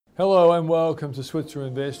Hello and welcome to Switzer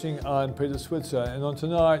Investing. I'm Peter Switzer, and on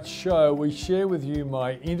tonight's show we share with you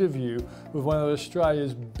my interview with one of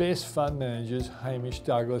Australia's best fund managers, Hamish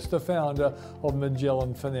Douglass, the founder of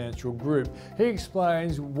Magellan Financial Group. He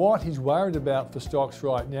explains what he's worried about for stocks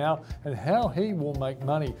right now and how he will make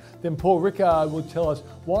money. Then Paul Rickard will tell us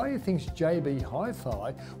why he thinks JB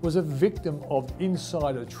Hi-Fi was a victim of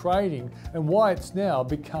insider trading and why it's now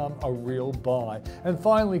become a real buy. And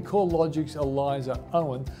finally, CoreLogic's Eliza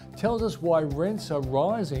Owen tells us why rents are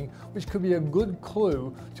rising, which could be a good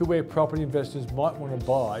clue to where property investors might want to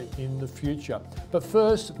buy in the future. But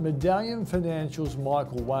first, Medallion Financial's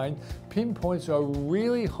Michael Wayne pinpoints a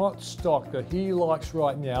really hot stock that he likes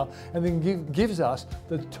right now and then gives us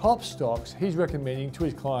the top stocks he's recommending to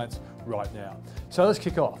his clients right now. So let's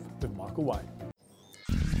kick off with Michael Wayne.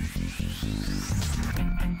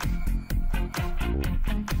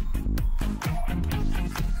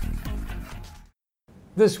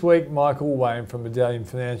 This week, Michael Wayne from Medallion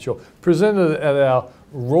Financial presented at our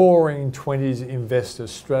Roaring 20s Investor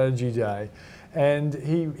Strategy Day, and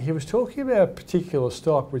he was talking about a particular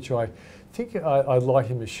stock which I think I'd like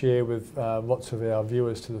him to share with lots of our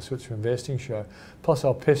viewers to the Switzer Investing Show. Plus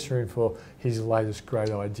I'll pester him for his latest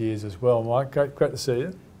great ideas as well. Mike, great to see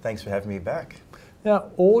you. Thanks for having me back.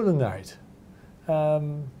 Now, Audinate,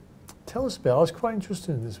 tell us about it. I was quite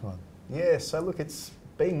interested in this one. Yeah, so look, it's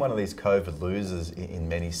been one of these COVID losers in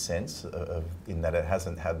many sense, in that it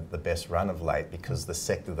hasn't had the best run of late because the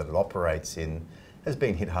sector that it operates in has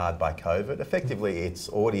been hit hard by COVID. Effectively, it's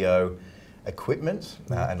audio equipment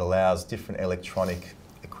and allows different electronic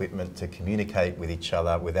equipment to communicate with each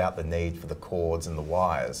other without the need for the cords and the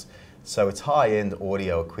wires. So it's high-end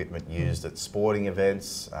audio equipment used at sporting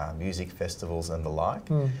events, music festivals and the like.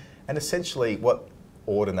 And essentially what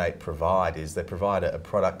Audinate provide is they provide a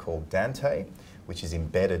product called Dante, which is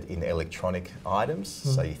embedded in electronic items.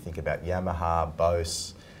 So you think about Yamaha,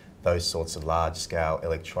 Bose, those sorts of large-scale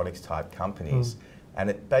electronics type companies. And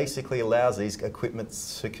it basically allows these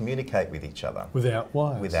equipments to communicate with each other. Without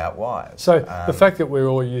wires. Without wires. So the fact that we're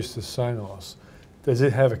all used to Sonos, does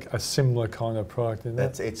it have a similar kind of product in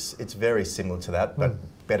that? It's very similar to that, but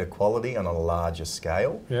better quality on a larger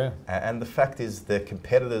scale. Yeah. And the fact is the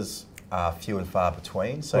competitors are few and far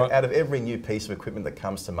between. So out of every new piece of equipment that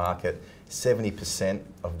comes to market, 70%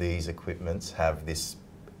 of these equipments have this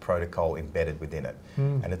protocol embedded within it.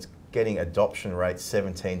 And it's getting adoption rates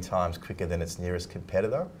 17 times quicker than its nearest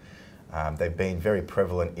competitor. They've been very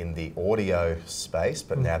prevalent in the audio space,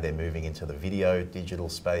 but now they're moving into the video, digital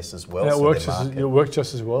space as well. And it works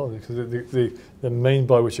just as well because the mean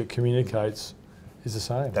by which it communicates is the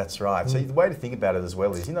same. That's right. So the way to think about it as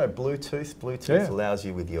well is, you know, Bluetooth allows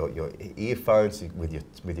you with your earphones, with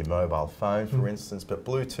your mobile phone, for instance, but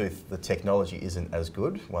Bluetooth, the technology isn't as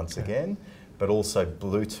good, once again, but also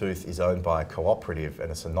Bluetooth is owned by a cooperative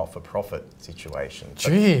and it's a not-for-profit situation.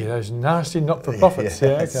 Gee, those nasty not-for-profits.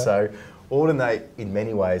 So Audinate, in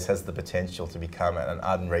many ways, has the potential to become an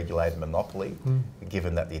unregulated monopoly,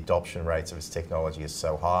 given that the adoption rates of its technology is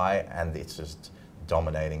so high and it's just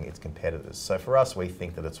dominating its competitors. So for us, we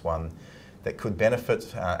think that it's one that could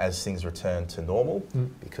benefit as things return to normal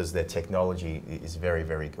because their technology is very,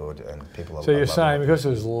 very good and people are. So you're saying because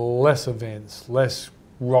there's less events, less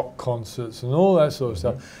rock concerts and all that sort of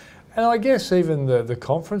stuff, and I guess even the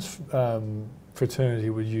conference fraternity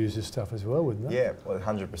would use this stuff as well, wouldn't they? Yeah, well,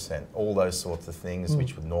 100%. All those sorts of things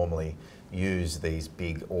which would normally use these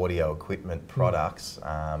big audio equipment products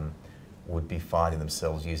would be finding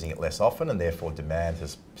themselves using it less often, and therefore demand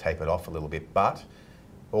has tapered off a little bit. But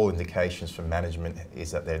all indications from management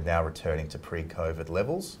is that they're now returning to pre-COVID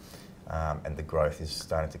levels, and the growth is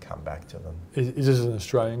starting to come back to them. Is this an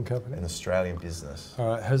Australian company? An Australian business. All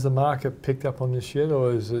right. Has the market picked up on this yet,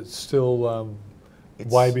 or is it still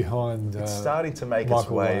way behind? It's starting to make its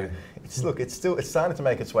way. It's starting to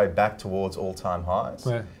make its way back towards all-time highs,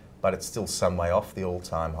 but it's still some way off the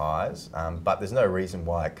all-time highs. But there's no reason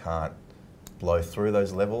why it can't blow through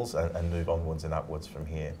those levels and move onwards and upwards from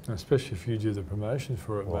here. Especially if you do the promotion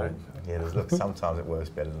for it, mate. Yeah, look, sometimes it works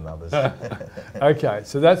better than others. Okay,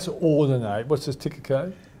 so that's Audinate. What's this ticker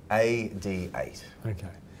code? AD8. Okay.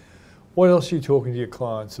 What else are you talking to your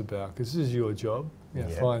clients about? Because this is your job.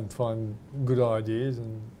 Find good ideas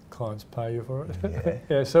and clients pay you for it.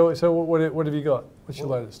 Yeah. So what have you got? What's your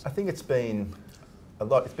latest? I think it's been a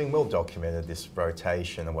lot. It's been well documented, this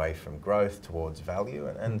rotation away from growth towards value,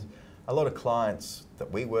 and a lot of clients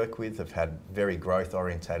that we work with have had very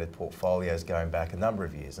growth-orientated portfolios going back a number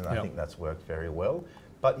of years, and I think that's worked very well.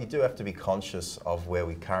 But you do have to be conscious of where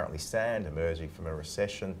we currently stand, emerging from a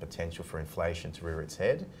recession, potential for inflation to rear its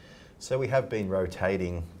head. So we have been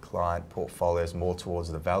rotating client portfolios more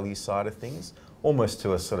towards the value side of things, almost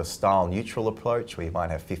to a sort of style neutral approach where you might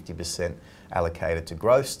have 50% allocated to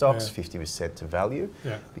growth stocks, 50% to value,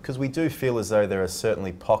 because we do feel as though there are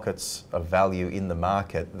certainly pockets of value in the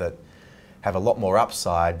market that have a lot more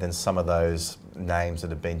upside than some of those names that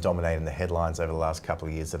have been dominating the headlines over the last couple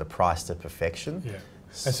of years that are priced to perfection. Yeah.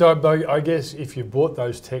 And so I guess if you bought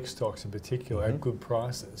those tech stocks in particular at good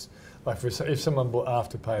prices, like if someone bought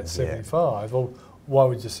Afterpay at 75, well, why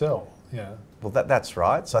would you sell? Yeah. Well, that's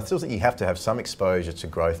right. So I still think you have to have some exposure to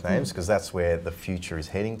growth names because that's where the future is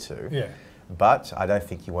heading to. Yeah. But I don't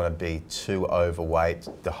think you want to be too overweight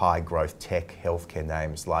the high growth tech healthcare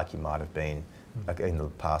names like you might have been in the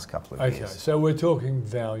past couple of years. Okay, so we're talking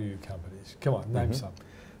value companies. Come on, name some.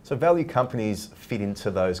 So value companies fit into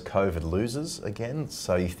those COVID losers again.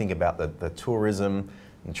 So you think about the tourism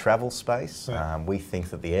and travel space. Yeah. We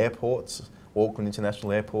think that the airports, Auckland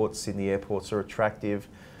International Airport, Sydney airports are attractive.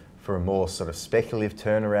 For a more sort of speculative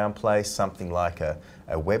turnaround place, something like a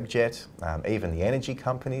Webjet, even the energy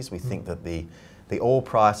companies, we think that the oil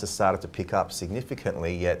price has started to pick up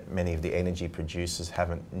significantly, yet many of the energy producers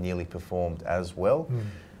haven't nearly performed as well.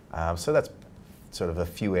 So that's sort of a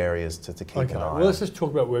few areas to keep an eye on. Well, let's just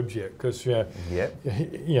talk about Webjet because I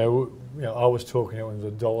was talking it was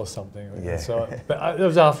 $1 something. Yeah. So, but that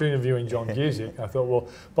was after interviewing John Guzik. I thought, well,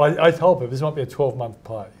 but I told people this might be a 12-month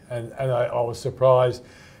play, and I was surprised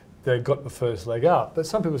they got the first leg up. But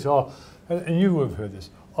some people say, oh, and you would have heard this,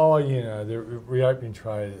 the reopening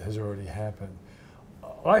trade has already happened.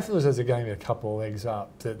 I feel as though they're getting a couple of legs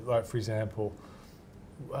up. That, like for example,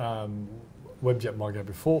 Webjet might go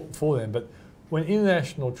before then, but when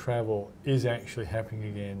international travel is actually happening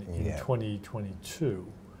again in 2022,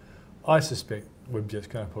 I suspect Webjet's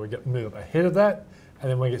going to probably move up ahead of that,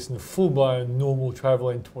 and then when it gets into full-blown normal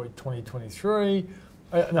travel in 2023,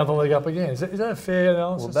 another leg up again. Is that a fair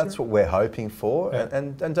analysis? Well, that's what we're hoping for. Yeah.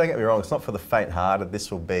 And don't get me wrong, it's not for the faint-hearted. This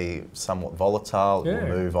will be somewhat volatile. It will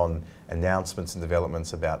move on announcements and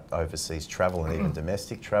developments about overseas travel and even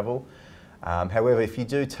domestic travel. However, if you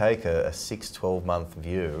do take a 6-12 month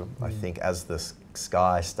view, I think as the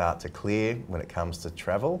skies start to clear when it comes to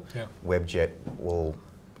travel, Webjet will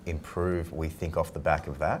improve, we think, off the back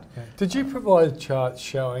of that. Yeah. Did you provide charts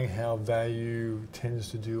showing how value tends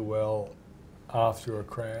to do well after a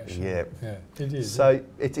crash? Yeah. It is. So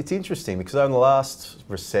it's interesting because over the last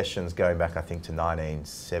recessions, going back I think to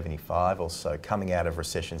 1975 or so, coming out of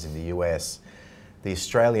recessions in the US, the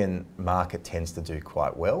Australian market tends to do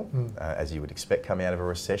quite well, as you would expect coming out of a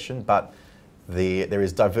recession, but there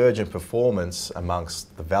is divergent performance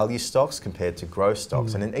amongst the value stocks compared to growth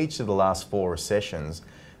stocks. And in each of the last 4 recessions,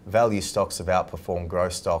 value stocks have outperformed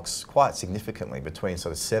growth stocks quite significantly, between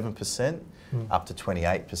sort of 7% up to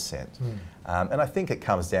 28%. And I think it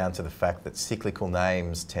comes down to the fact that cyclical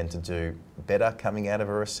names tend to do better coming out of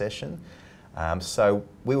a recession. So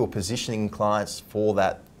we were positioning clients for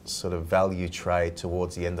that sort of value trade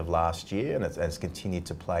towards the end of last year, and it's continued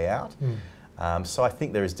to play out. So I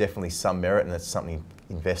think there is definitely some merit, and it's something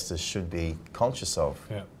investors should be conscious of.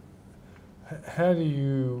 Yeah. How do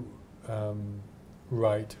you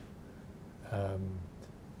rate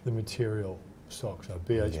the material stocks, like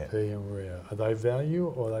BHP and Rio? Are they value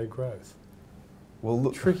or are they growth? Well,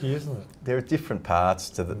 look, tricky, isn't it? There are different parts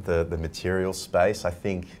to the material space. I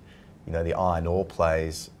think, the iron ore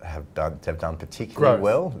plays have done particularly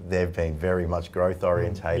well. They've been very much growth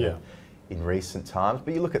orientated in recent times.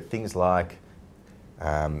 But you look at things like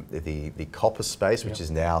the copper space, which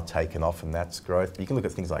is now taken off, and that's growth. But you can look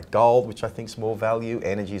at things like gold, which I think is more value.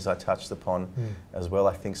 Energies I touched upon as well,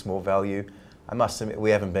 I think is more value. I must admit, we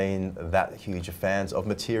haven't been that huge of fans of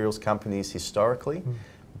materials companies historically.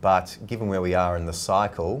 But given where we are in the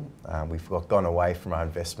cycle, we've gone away from our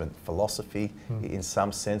investment philosophy in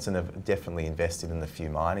some sense, and have definitely invested in a few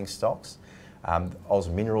mining stocks. Oz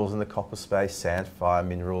Minerals in the copper space, Sandfire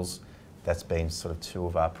Minerals, that's been sort of 2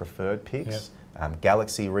 of our preferred picks.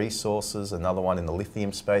 Galaxy Resources, another one in the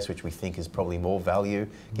lithium space, which we think is probably more value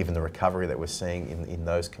given the recovery that we're seeing in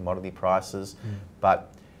those commodity prices.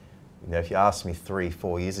 But if you asked me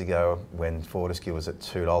 3-4 years ago when Fortescue was at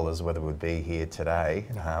 $2 whether we'd be here today,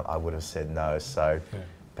 I would have said no. So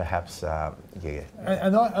perhaps,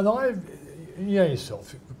 And I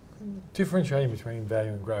yourself, differentiating between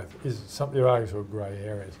value and growth is something, there are sort of grey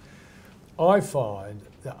areas. I find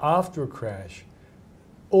that after a crash,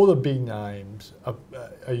 all the big names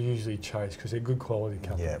are usually chased because they're good quality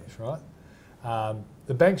companies, right?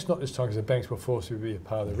 The banks, not this time because the banks were forced to be a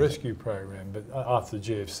part of the rescue program, but after the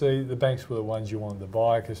GFC, the banks were the ones you wanted to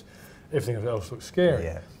buy because everything else looked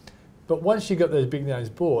scary. But once you got those big names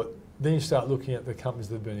bought, then you start looking at the companies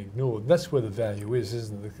that have been ignored. That's where the value is,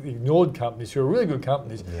 isn't it? The ignored companies who are really good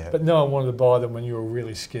companies, but no one wanted to buy them when you were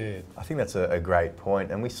really scared. I think that's a great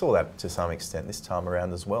point, and we saw that to some extent this time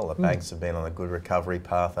around as well. The banks have been on a good recovery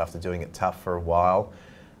path after doing it tough for a while,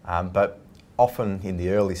 but often in the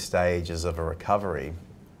early stages of a recovery,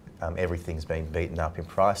 everything's been beaten up in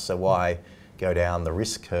price, so why go down the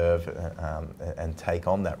risk curve and take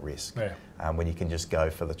on that risk when you can just go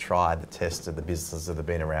for the tried, the tested, the businesses that have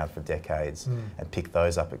been around for decades and pick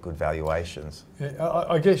those up at good valuations. Yeah,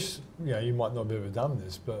 I guess you might not have ever done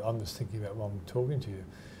this, but I'm just thinking about while I'm talking to you.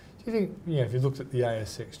 Do you think, if you looked at the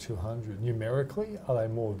ASX 200, numerically, are they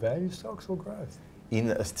more value stocks or growth?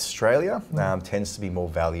 In Australia, tends to be more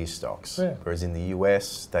value stocks, whereas in the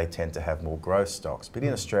US, they tend to have more growth stocks. But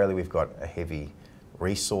in Australia, we've got a heavy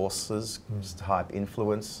resources type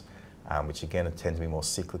influence, which again tend to be more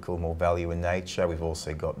cyclical, more value in nature. We've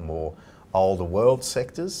also got more older world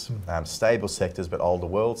sectors, stable sectors, but older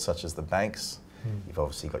world, such as the banks. You've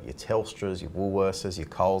obviously got your Telstras, your Woolworths, your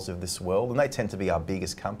Coles of this world, and they tend to be our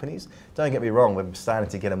biggest companies. Don't get me wrong, we're starting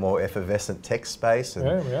to get a more effervescent tech space,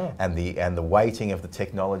 and the weighting of the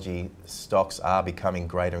technology stocks are becoming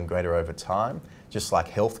greater and greater over time. Just like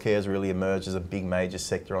healthcare has really emerged as a big major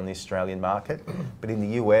sector on the Australian market. But in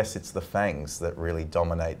the US, it's the FANGs that really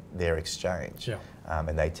dominate their exchange.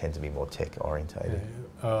 And they tend to be more tech orientated.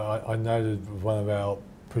 I noted one of our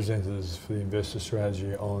presenters for the investor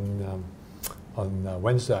strategy on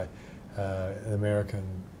Wednesday, an American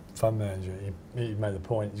fund manager, he made the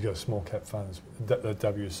point, he's got a small cap fund, the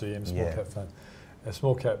WCM small cap fund. A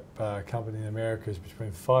small cap company in America is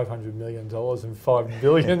between $500 million and $5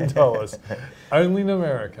 billion, only in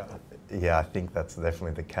America. Yeah, I think that's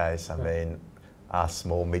definitely the case. I mean, our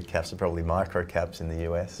small mid caps are probably micro caps in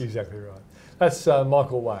the US. Exactly right. That's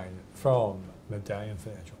Michael Wayne from Medallion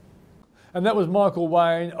Financial. And that was Michael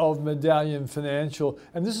Wayne of Medallion Financial.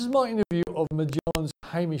 And this is my interview of Magellan's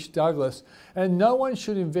Hamish Douglass. And no one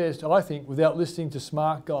should invest, I think, without listening to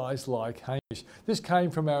smart guys like Hamish. This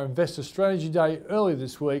came from our Investor Strategy Day earlier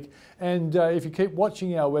this week. And if you keep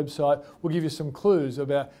watching our website, we'll give you some clues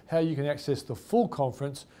about how you can access the full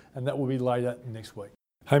conference. And that will be later next week.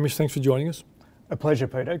 Hamish, thanks for joining us. A pleasure,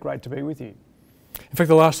 Peter. Great to be with you. In fact,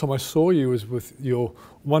 the last time I saw you was with your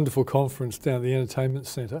wonderful conference down at the Entertainment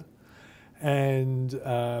Centre. And,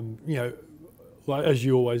 like, as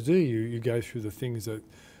you always do, you go through the things that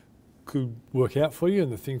could work out for you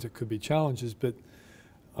and the things that could be challenges. But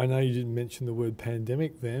I know you didn't mention the word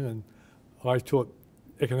pandemic then, and I taught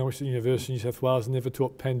economics at the University of New South Wales and never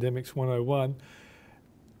taught Pandemics 101.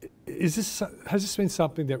 Has this been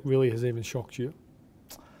something that really has even shocked you?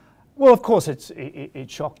 Well, of course it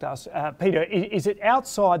shocked us. Peter, is it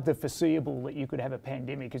outside the foreseeable that you could have a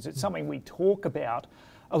pandemic? Is it something we talk about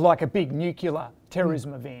like a big nuclear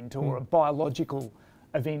terrorism event or a biological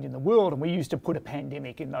event in the world? And we used to put a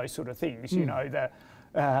pandemic in those sort of things, you know,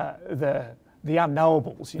 the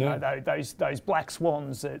unknowables, you know, those black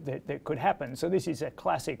swans that could happen. So this is a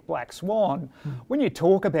classic black swan. When you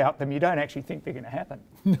talk about them, you don't actually think they're going to happen.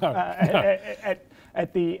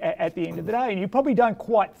 At the end of the day, and you probably don't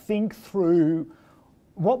quite think through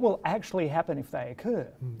what will actually happen if they occur.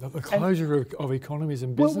 The closure of economies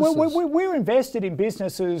and businesses. We're invested in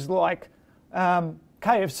businesses like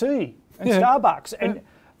KFC and Starbucks, and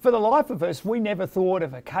for the life of us, we never thought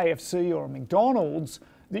of a KFC or a McDonald's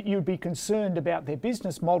that you'd be concerned about their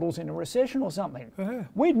business models in a recession or something.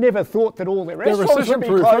 We'd never thought that all their restaurants would be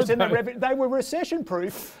closed and they were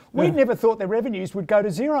recession-proof. We'd never thought their revenues would go to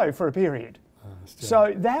zero for a period.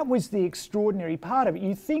 So that was the extraordinary part of it.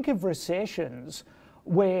 You think of recessions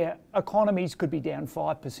where economies could be down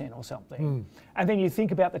 5% or something. And then you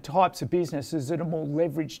think about the types of businesses that are more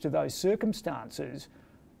leveraged to those circumstances.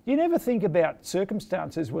 You never think about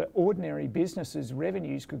circumstances where ordinary businesses'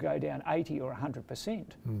 revenues could go down 80 or 100%.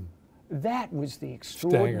 That was the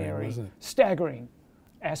extraordinary, staggering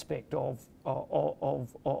aspect of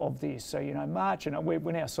this. So, you know, March, and we're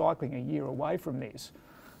now cycling a year away from this.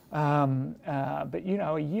 But, you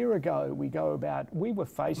know, a year ago we were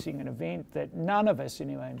facing an event that none of us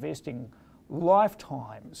in our investing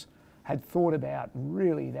lifetimes had thought about,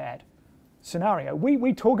 really, that scenario.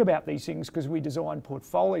 We talk about these things because we design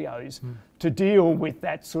portfolios to deal with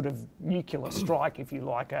that sort of nuclear strike, if you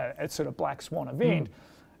like, a sort of black swan event.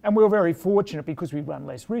 And we were very fortunate because we run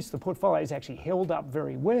less risk. The portfolios actually held up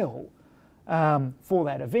very well for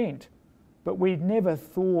that event. But we'd never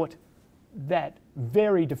thought that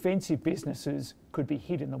very defensive businesses could be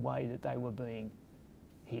hit in the way that they were being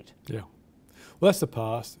hit. Yeah. Well, that's the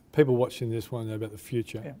past. People watching this want to know about the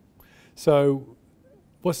future. So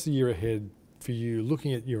what's the year ahead for you,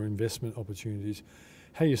 looking at your investment opportunities?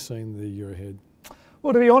 How are you seeing the year ahead?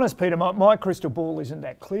 Well, to be honest, Peter, my crystal ball isn't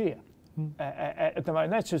that clear at the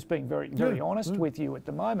moment. That's just being very honest with you at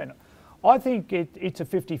the moment. I think it's a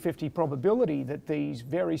 50-50 probability that these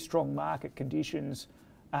very strong market conditions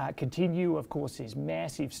continue. Of course, there's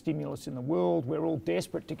massive stimulus in the world. We're all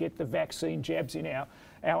desperate to get the vaccine jabs in our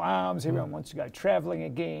arms. Everyone wants to go travelling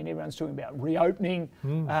again. Everyone's talking about reopening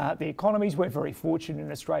the economies. We're very fortunate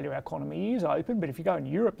in Australia, our economy is open, but if you go in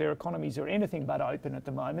Europe, their economies are anything but open at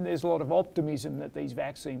the moment. There's a lot of optimism that these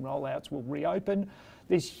vaccine rollouts will reopen.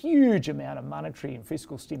 There's huge amount of monetary and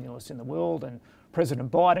fiscal stimulus in the world, and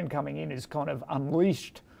President Biden coming in has kind of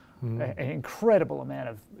unleashed an incredible amount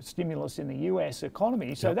of stimulus in the US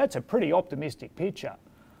economy. So that's a pretty optimistic picture.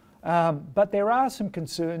 But there are some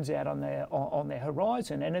concerns out on their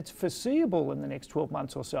horizon, and it's foreseeable in the next 12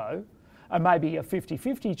 months or so, and maybe a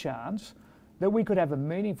 50-50 chance that we could have a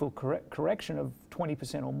meaningful correction of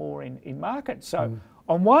 20% or more in markets. So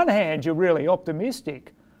on one hand, you're really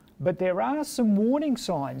optimistic, but there are some warning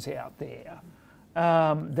signs out there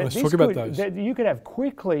Let's talk about those. that you could have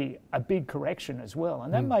quickly a big correction as well,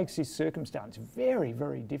 and that makes this circumstance very,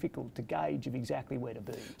 very difficult to gauge of exactly where to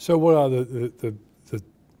be. So what are the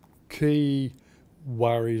key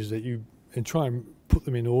worries that you, and try and put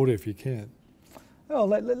them in order if you can? Well,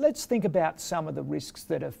 let's think about some of the risks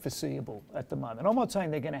that are foreseeable at the moment. I'm not saying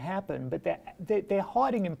they're going to happen, but they're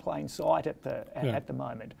hiding in plain sight at the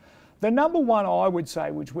moment. The number one, I would say,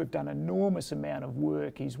 which we've done an enormous amount of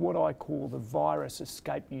work, is what I call the virus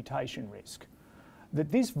escape mutation risk.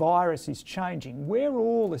 That this virus is changing. We're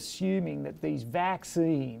all assuming that these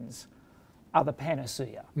vaccines are the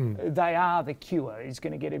panacea. They are the cure. It's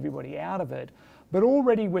going to get everybody out of it. But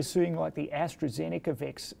already we're seeing, like, the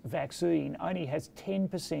AstraZeneca vaccine only has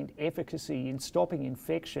 10% efficacy in stopping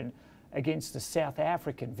infection against the South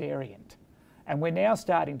African variant. And we're now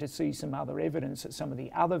starting to see some other evidence that some of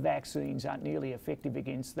the other vaccines aren't nearly effective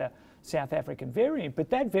against the South African variant, but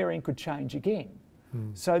that variant could change again.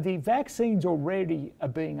 So the vaccines already are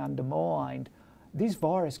being undermined. This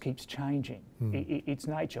virus keeps changing its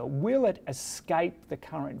nature. Will it escape the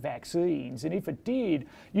current vaccines? And if it did,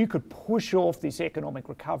 you could push off this economic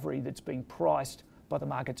recovery that's being priced by the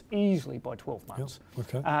markets easily by 12 months.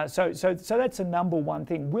 Yep. Okay. So that's a number one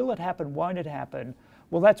thing. Will it happen? Won't it happen?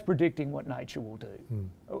 Well, that's predicting what nature will do.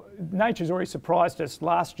 Nature's already surprised us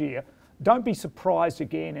last year. Don't be surprised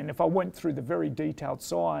again. And if I went through the very detailed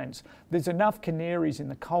science, there's enough canaries in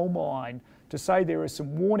the coal mine to say there are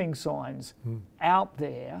some warning signs out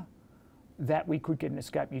there that we could get an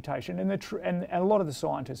escape mutation. And a lot of the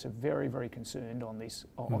scientists are very, very concerned on this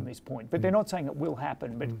point. But they're not saying it will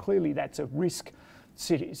happen, but clearly that's a risk.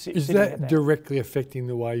 Is that directly affecting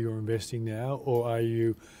the way you're investing now, or are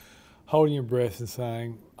you holding your breath and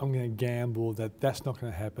saying, I'm going to gamble that that's not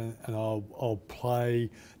going to happen, and I'll play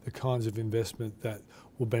the kinds of investment that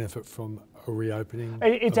will benefit from a reopening?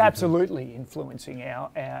 It's absolutely influencing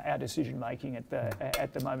our decision making at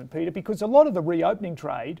the moment, Peter, because a lot of the reopening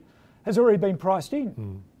trade has already been priced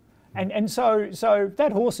in. And so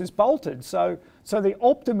that horse is bolted. So the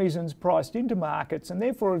optimism's priced into markets, and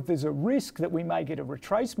therefore if there's a risk that we may get a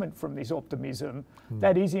retracement from this optimism,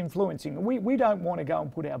 that is influencing. We don't want to go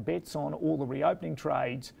and put our bets on all the reopening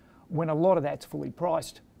trades when a lot of that's fully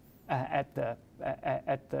priced at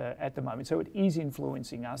the moment. So it is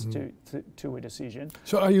influencing us to a decision.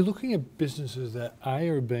 So are you looking at businesses that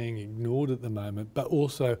are being ignored at the moment, but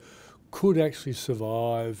also could actually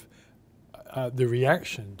survive the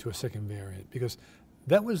reaction to a second variant? Because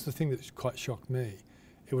that was the thing that quite shocked me.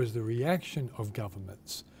 It was the reaction of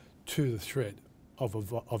governments to the threat of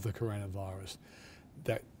the coronavirus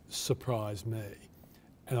that surprised me.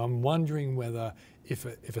 And I'm wondering whether if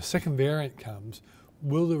a second variant comes,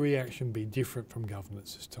 will the reaction be different from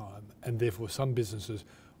governments this time, and therefore some businesses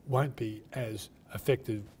won't be as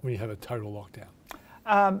affected when you have a total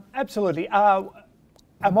lockdown? Absolutely. Am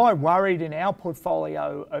I worried in our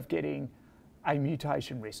portfolio of getting a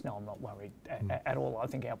mutation risk? No, I'm not worried at all. I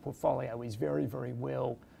think our portfolio is very, very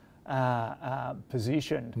well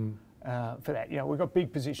positioned for that. You know, we've got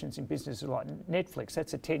big positions in businesses like Netflix.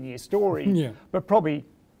 That's a 10-year story, but probably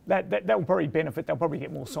that will probably benefit. They'll probably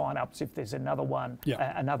get more sign-ups if there's another one,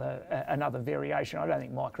 another variation. I don't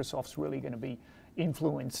think Microsoft's really going to be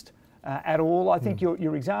influenced at all. I think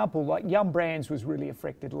your example, like Yum Brands, was really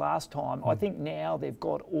affected last time. I think now they've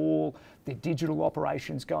got all their digital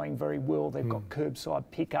operations going very well. They've got curbside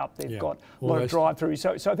pickup. They've got a lot of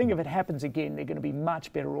drive-throughs. So I think if it happens again, they're going to be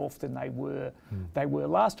much better off than they were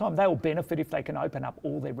last time. They will benefit if they can open up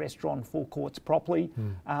all their restaurant forecourts properly.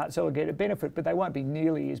 So they'll get a benefit, but they won't be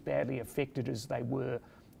nearly as badly affected as they were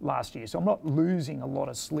last year. So I'm not losing a lot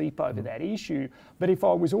of sleep over that issue. But if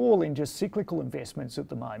I was all in just cyclical investments at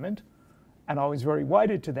the moment, and I was very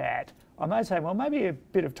weighted to that, I may say, well, maybe a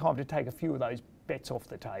bit of time to take a few of those bets off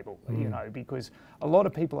the table, you know, because a lot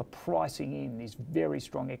of people are pricing in this very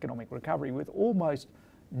strong economic recovery with almost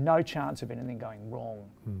no chance of anything going wrong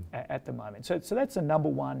at the moment. So that's the number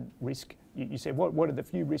one risk. You said, what are the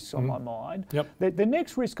few risks on my mind? Yep. The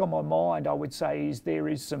next risk on my mind, I would say, is there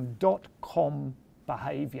is some dot-com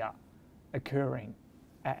behaviour occurring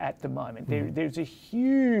at the moment. There's a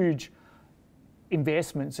huge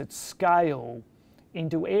investments at scale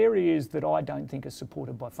into areas that I don't think are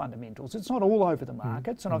supported by fundamentals. It's not all over the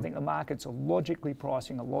markets, and I think the markets are logically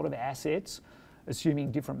pricing a lot of assets, assuming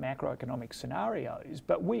different macroeconomic scenarios.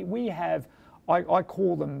 But we have, I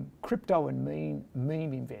call them crypto and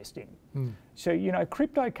meme investing. So, you know,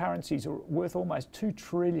 cryptocurrencies are worth almost $2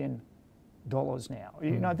 trillion now.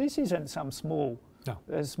 You know, this isn't some small side.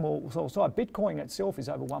 Bitcoin itself is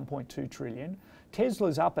over 1.2 trillion.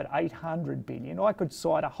 Tesla's up at 800 billion. I could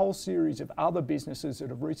cite a whole series of other businesses that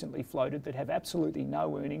have recently floated that have absolutely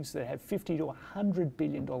no earnings, that have $50 to $100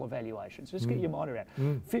 billion valuations. Just get your mind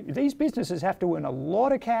around. These businesses have to earn a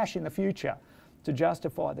lot of cash in the future to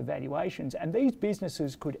justify the valuations, and these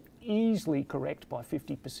businesses could easily correct by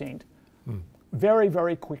 50% very,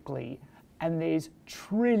 very quickly, and there's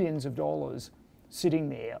trillions of dollars sitting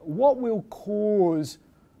there. What will cause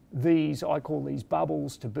these, I call these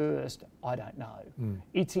bubbles, to burst? I don't know.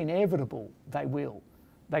 It's inevitable they will.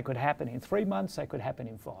 They could happen in 3 months, they could happen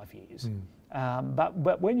in 5 years.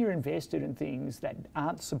 But when you're invested in things that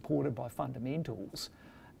aren't supported by fundamentals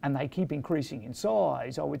and they keep increasing in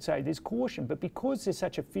size, I would say there's caution. But because there's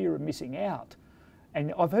such a fear of missing out,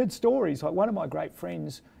 and I've heard stories, like one of my great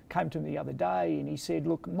friends came to me the other day and he said,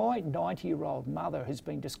 look, my 90-year-old mother has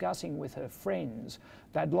been discussing with her friends,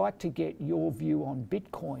 they'd like to get your view on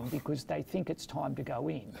Bitcoin because they think it's time to go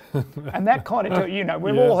in. And that kind of, you know,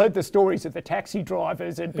 we've all heard the stories of the taxi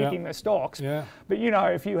drivers and picking the stocks. But, you know,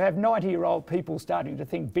 if you have 90-year-old people starting to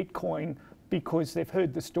think Bitcoin because they've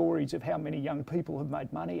heard the stories of how many young people have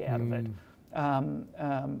made money out of it,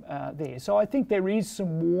 there. So I think there is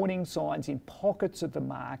some warning signs in pockets of the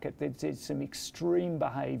market that there's some extreme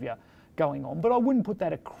behaviour going on, but I wouldn't put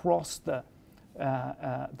that across the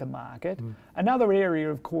market. Another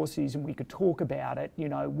area, of course, is, and we could talk about it, you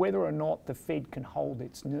know, whether or not the Fed can hold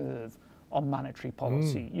its nerve on monetary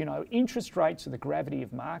policy. You know, interest rates are the gravity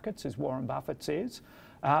of markets, as Warren Buffett says.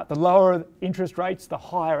 The lower interest rates, the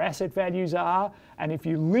higher asset values are, and if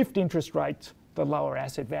you lift interest rates, the lower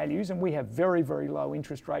asset values, and we have very, very low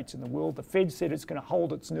interest rates in the world. The Fed said it's going to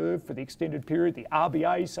hold its nerve for the extended period. The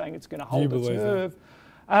RBA is saying it's going to hold its nerve.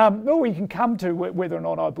 Well, we can come to whether or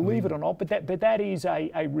not I believe it or not, but that is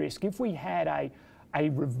a risk. If we had a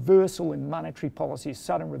reversal in monetary policy, a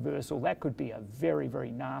sudden reversal, that could be a very,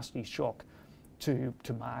 very nasty shock to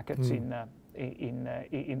markets in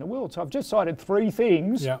the world. So I've just cited three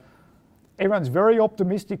things. Everyone's very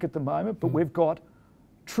optimistic at the moment, but we've got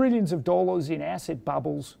trillions of dollars in asset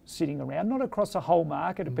bubbles sitting around, not across the whole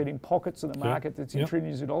market, but in pockets of the market that's in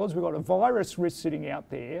trillions of dollars. We've got a virus risk sitting out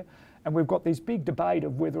there, and we've got this big debate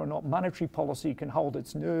of whether or not monetary policy can hold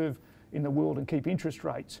its nerve in the world and keep interest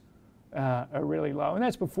rates are really low. And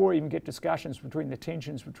that's before you even get discussions between the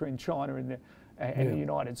tensions between China and the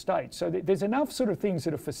United States. So there's enough sort of things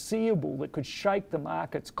that are foreseeable that could shake the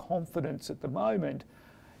market's confidence at the moment,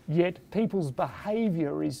 yet people's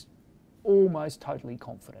behaviour is almost totally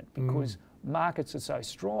confident because markets are so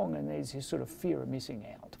strong and there's this sort of fear of missing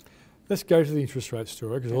out. Let's go to the interest rate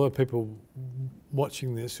story, because a lot of people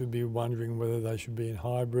watching this would be wondering whether they should be in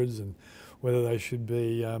hybrids and whether they should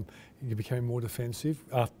be becoming more defensive.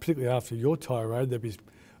 Particularly after your tirade,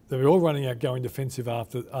 they're all running out going defensive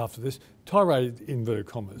after this. Tirade inverted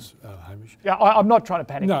commas, Hamish. Yeah, I'm not trying to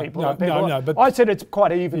panic people. No, but I said it's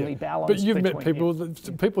quite evenly balanced. But you've met people,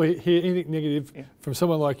 people hear anything negative from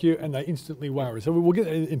someone like you and they instantly worry. So we'll get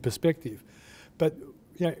that in perspective. But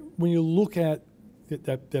you know, when you look at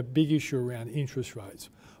that big issue around interest rates,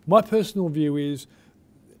 my personal view is,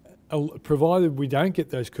 provided we don't get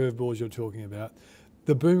those curveballs you're talking about,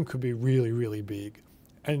 the boom could be really, really big,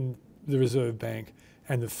 and the Reserve Bank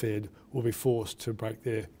and the Fed will be forced to break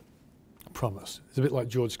their promise. It's a bit like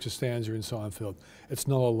George Costanza in Seinfeld. It's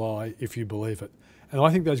not a lie if you believe it. And I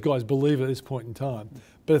think those guys believe it at this point in time.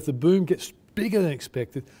 But if the boom gets bigger than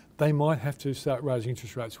expected, they might have to start raising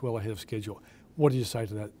interest rates well ahead of schedule. What do you say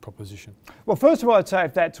to that proposition? Well, first of all, I'd say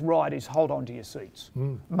if that's right, is hold on to your seats.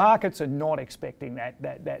 Markets are not expecting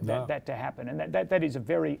that to happen, and that is a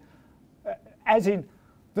very, as in,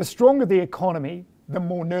 the stronger the economy, the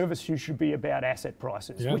more nervous you should be about asset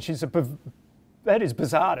prices, which is that is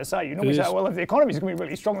bizarre to say. You normally say, well, if the economy is going to be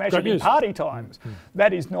really strong, that should be party times.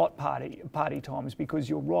 That is not party times, because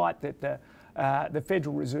you're right that the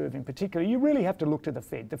Federal Reserve in particular, you really have to look to the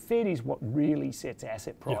Fed. The Fed is what really sets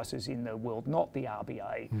asset prices in the world, not the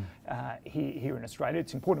RBA here in Australia.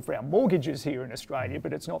 It's important for our mortgages here in Australia,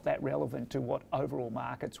 but it's not that relevant to what overall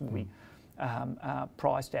markets will be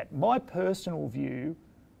priced at. My personal view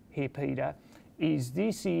here, Peter, is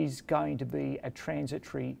this is going to be a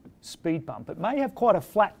transitory speed bump. It may have quite a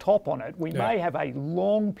flat top on it. We may have a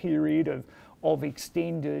long period of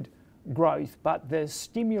extended growth, but the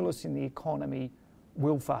stimulus in the economy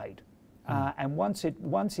will fade. And once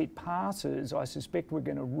it passes, I suspect we're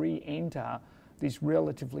going to re-enter this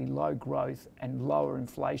relatively low growth and lower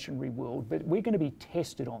inflationary world. But we're going to be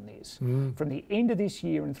tested on this. From the end of this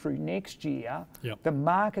year and through next year, the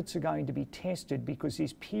markets are going to be tested, because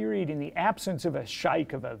this period, in the absence of a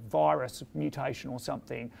shake of a virus mutation or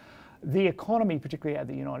something, the economy, particularly out of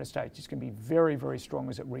the United States, is going to be very, very strong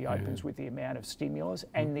as it reopens with the amount of stimulus.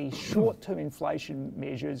 And the short-term inflation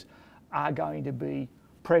measures are going to be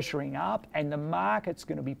pressuring up, and the market's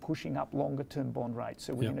going to be pushing up longer-term bond rates.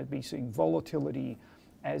 So we're going to be seeing volatility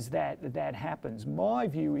as that happens. My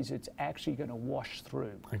view is it's actually going to wash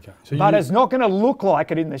through. Okay. So but it's not going to look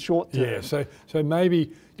like it in the short term. Yeah, so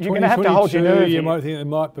maybe you're going to have to hold your nerve. You might think it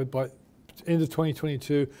might, but by end of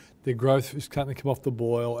 2022, the growth is starting to come off the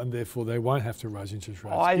boil, and therefore they won't have to raise interest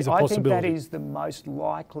rates. I think that is the most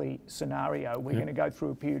likely scenario. We're going to go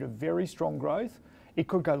through a period of very strong growth. It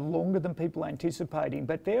could go longer than people are anticipating,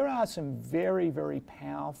 but there are some very, very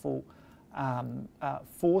powerful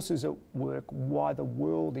forces at work why the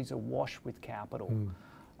world is awash with capital.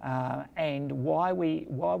 And why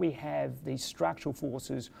we have these structural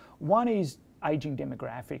forces. One is ageing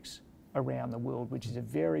demographics around the world, which is a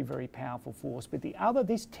very, very powerful force. But the other,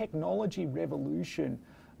 this technology revolution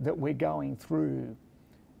that we're going through,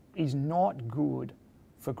 is not good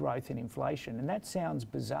for growth and inflation. And that sounds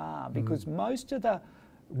bizarre, because most of the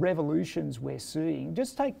revolutions we're seeing,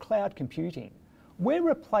 just take cloud computing. We're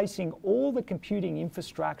replacing all the computing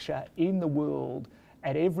infrastructure in the world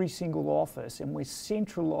at every single office, and we're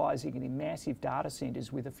centralising it in massive data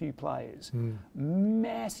centres with a few players.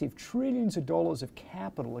 Massive trillions of dollars of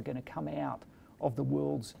capital are going to come out of the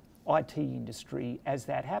world's IT industry as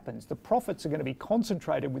that happens. The profits are going to be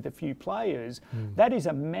concentrated with a few players. That is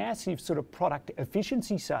a massive sort of product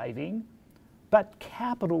efficiency saving, but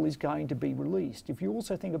capital is going to be released. If you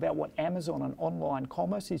also think about what Amazon and online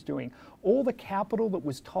commerce is doing, all the capital that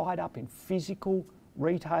was tied up in physical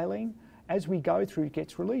retailing, as we go through, it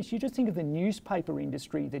gets released. You just think of the newspaper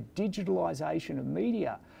industry, the digitalisation of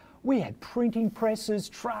media. We had printing presses,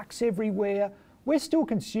 trucks everywhere. We're still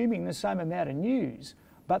consuming the same amount of news,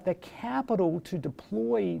 but the capital to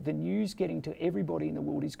deploy the news getting to everybody in the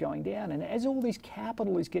world is going down. And as all this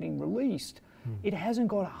capital is getting released, it hasn't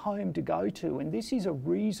got a home to go to. And this is a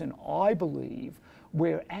reason, I believe,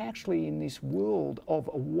 we're actually in this world of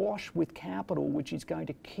awash with capital, which is going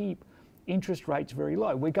to keep interest rates very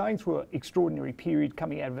low. We're going through an extraordinary period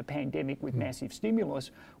coming out of a pandemic with massive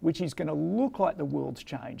stimulus, which is going to look like the world's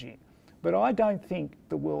changing. But I don't think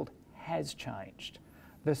the world has changed.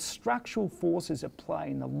 The structural forces at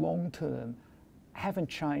play in the long term haven't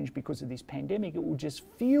changed because of this pandemic. It will just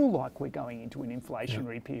feel like we're going into an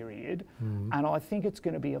inflationary period, and I think it's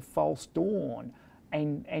going to be a false dawn.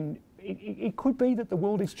 And it could be that the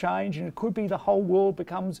world has changed, and it could be the whole world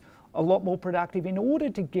becomes a lot more productive. In order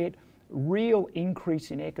to get real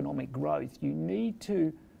increase in economic growth, you need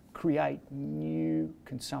to create new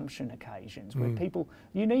consumption occasions where people,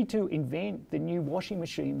 you need to invent the new washing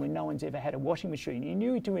machine when no one's ever had a washing machine. You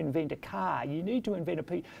need to invent a car. You need to invent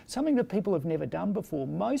something that people have never done before.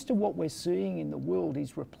 Most of what we're seeing in the world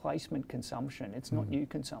is replacement consumption. It's not new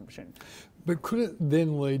consumption. But could it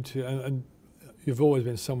then lead to, and you've always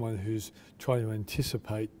been someone who's trying to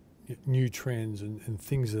anticipate new trends and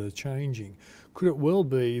things that are changing, could it well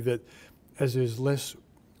be that as there's less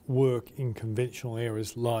work in conventional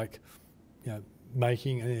areas like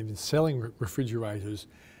making and even selling refrigerators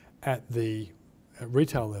at the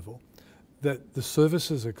retail level, that the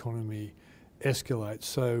services economy escalates?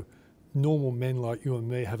 So normal men like you and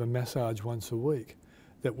me have a massage once a week,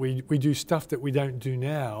 that we do stuff that we don't do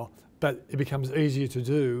now, but it becomes easier to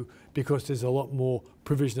do because there's a lot more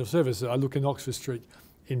provision of services. I look in Oxford Street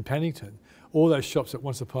in Paddington, all those shops that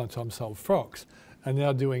once upon a time sold frocks are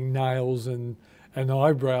now doing nails and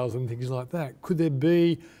eyebrows and things like that. Could there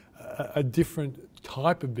be a different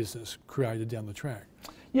type of business created down the track?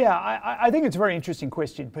 Yeah, I think it's a very interesting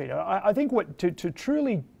question, Peter. I think to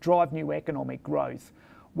truly drive new economic growth,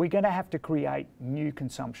 we're going to have to create new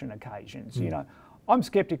consumption occasions. You know, I'm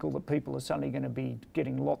sceptical that people are suddenly going to be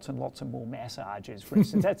getting lots and lots of more massages, for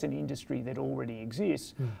instance. That's an industry that already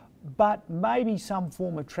exists. But maybe some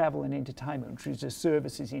form of travel and entertainment, which is a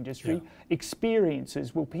services industry.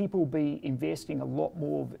 Experiences, will people be investing a lot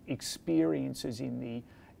more of experiences in the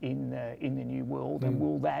new world, and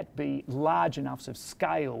will that be large enough of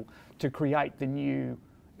scale to create the new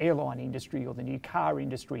airline industry or the new car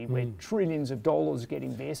industry where trillions of dollars get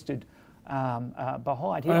invested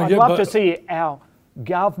behind here? I'd love to see our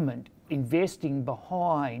government investing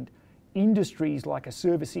behind industries like a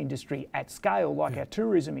service industry at scale, like our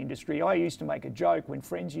tourism industry. I used to make a joke when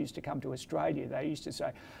friends used to come to Australia. They used to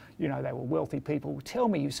say, you know, they were wealthy people, tell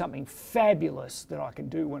me something fabulous that I can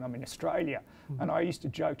do when I'm in Australia. And I used to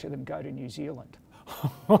joke to them, go to New Zealand.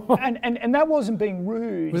 and that wasn't being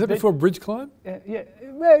rude. Was that before Bridge Climb? Yeah,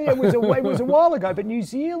 well, yeah, it was a while ago, but New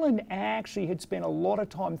Zealand actually had spent a lot of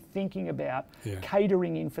time thinking about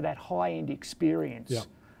catering in for that high-end experience.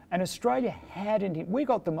 And Australia hadn't. We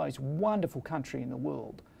got the most wonderful country in the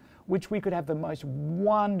world, which we could have the most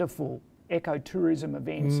wonderful ecotourism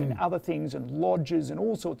events and other things and lodges and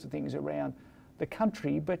all sorts of things around the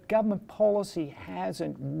country, but government policy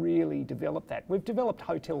hasn't really developed that. We've developed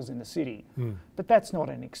hotels in the city, but that's not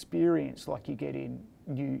an experience like you get in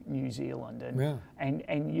New Zealand.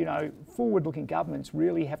 And you know, forward-looking governments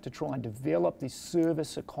really have to try and develop this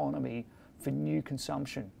service economy for new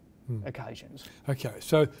consumption occasions. Okay,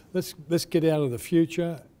 so let's get out of the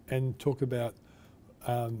future and talk about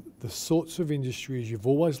the sorts of industries you've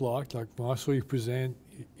always liked. Like when I saw you present,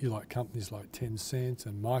 you like companies like Tencent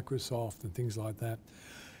and Microsoft and things like that.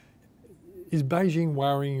 Is Beijing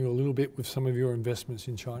worrying you a little bit with some of your investments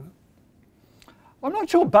in China? I'm not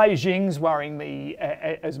sure Beijing's worrying me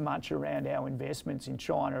as much around our investments in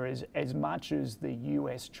China as much as the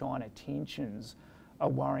US-China tensions are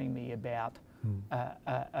worrying me about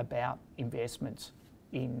investments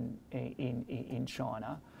in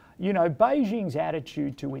China. You know, Beijing's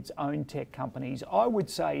attitude to its own tech companies, I would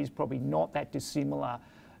say, is probably not that dissimilar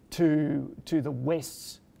to the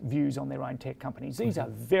West's views on their own tech companies. These are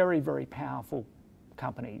very, very powerful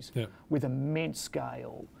companies with immense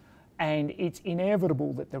scale. And it's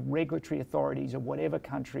inevitable that the regulatory authorities of whatever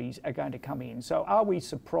countries are going to come in. So are we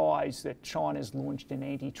surprised that China's launched an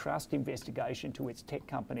antitrust investigation to its tech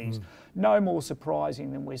companies? No more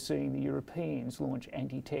surprising than we're seeing the Europeans launch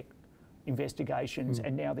anti-tech investigations,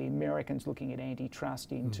 and now the Americans looking at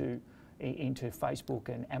antitrust into Facebook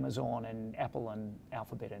and Amazon and Apple and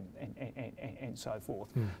Alphabet and so forth.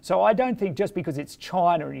 So I don't think just because it's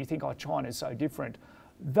China and you think, oh, China's so different,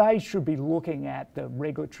 they should be looking at the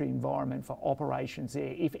regulatory environment for operations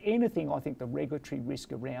there. If anything, I think the regulatory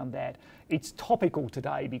risk around that, it's topical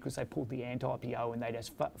today because they pulled the anti-IPO and they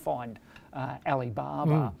just fined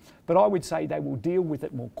Alibaba. But I would say they will deal with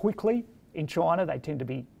it more quickly in China. They tend to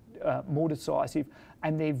be more decisive,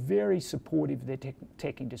 and they're very supportive of their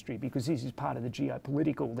tech industry because this is part of the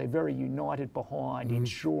geopolitical. They're very united behind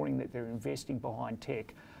ensuring that they're investing behind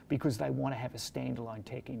tech because they want to have a standalone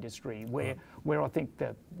tech industry where I think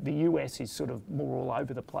the US is sort of more all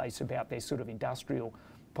over the place about their sort of industrial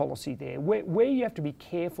policy there. Where you have to be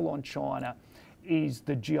careful on China is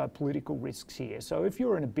the geopolitical risks here. So if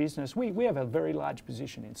you're in a business, we have a very large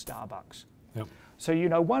position in Starbucks. So, you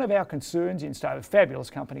know, one of our concerns in Starbucks, a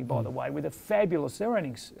fabulous company, by the way, with a fabulous, they're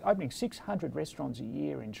opening 600 restaurants a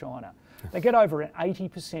year in China. They get over an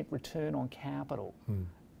 80% return on capital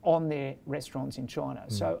on their restaurants in China.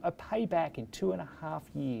 So a payback in 2.5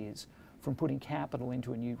 years from putting capital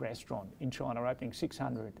into a new restaurant in China, opening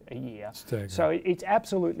 600 a year. Staggering. So it's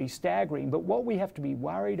absolutely staggering. But what we have to be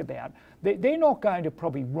worried about, they're not going to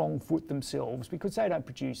probably wrong foot themselves because they don't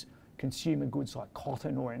produce consumer goods like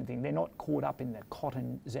cotton or anything. They're not caught up in the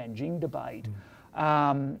cotton Zanjing debate.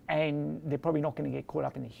 And they're probably not going to get caught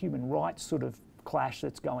up in the human rights sort of clash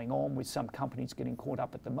that's going on with some companies getting caught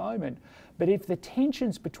up at the moment. But if the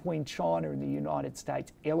tensions between China and the United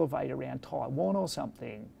States elevate around Taiwan or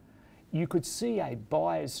something, you could see a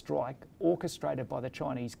buyer's strike orchestrated by the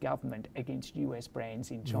Chinese government against US brands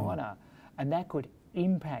in China. And that could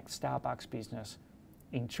impact Starbucks business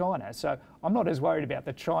in China. So I'm not as worried about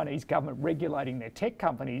the Chinese government regulating their tech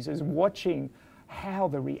companies as watching how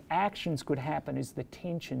the reactions could happen as the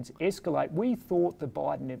tensions escalate. We thought the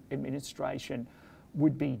Biden administration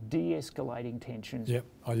would be de-escalating tensions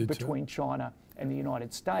between China and the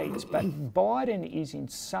United States, but Biden is in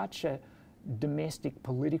such a domestic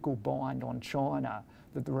political bind on China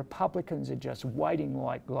that the Republicans are just waiting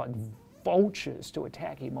like vultures to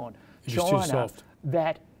attack him on China.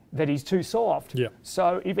 That he's too soft.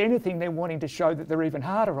 So if anything, they're wanting to show that they're even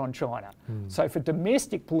harder on China. So for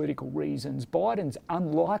domestic political reasons, Biden's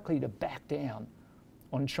unlikely to back down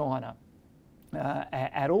on China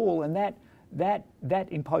at all, and that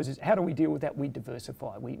imposes. How do we deal with that? We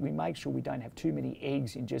diversify. We make sure we don't have too many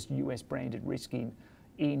eggs in just US branded risk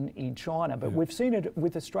in China. But we've seen it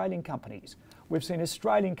with Australian companies. We've seen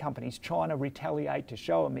Australian companies, China retaliate to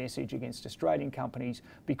show a message against Australian companies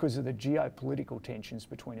because of the geopolitical tensions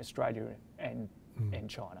between Australia and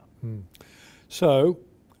China. So,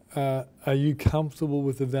 are you comfortable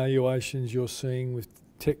with the valuations you're seeing with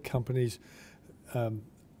tech companies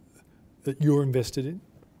that you're invested in?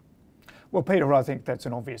 Well, Peter, I think that's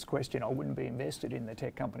an obvious question. I wouldn't be invested in the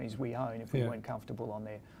tech companies we own if we weren't comfortable on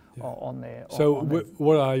their. So,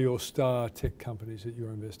 what are your star tech companies that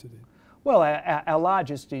you're invested in? Well, our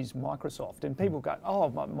largest is Microsoft, and people go,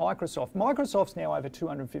 "Oh, Microsoft." Microsoft's now over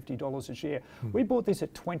 $250 a share. We bought this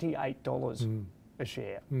at $28 a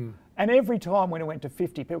share, and every time when it went to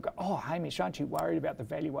 50, people go, "Oh, Hamish, aren't you worried about the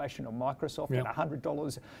valuation of Microsoft at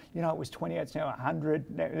 $100? You know, it was 28, it's now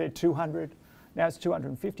 100, now 200, now it's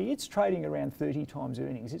 250. It's trading around 30 times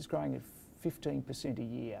earnings. It's growing at 15% a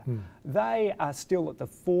year. They are still at the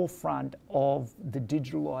forefront of the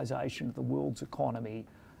digitalisation of the world's economy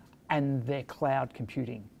and their cloud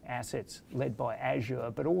computing assets led by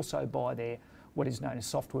Azure, but also by their what is known as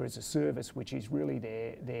software as a service, which is really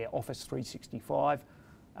their Office 365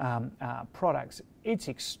 products. It's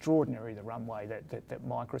extraordinary the runway that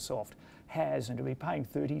Microsoft has, and to be paying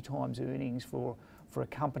 30 times earnings for a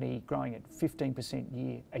company growing at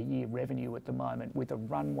 15% a year revenue at the moment, with a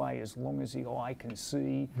runway as long as the eye can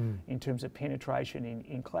see in terms of penetration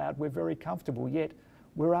in cloud, we're very comfortable. Yet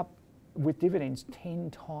we're up with dividends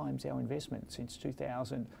 10 times our investment since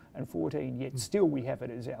 2014, yet still we have it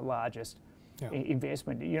as our largest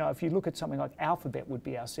investment. You know, if you look at something like Alphabet would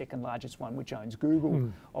be our second largest one, which owns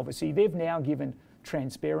Google. Obviously, they've now given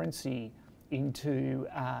transparency into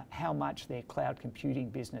how much their cloud computing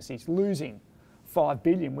business is losing $5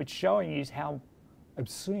 billion, which showing is how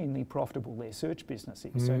obscenely profitable their search business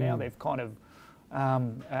is. So now they've kind of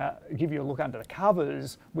give you a look under the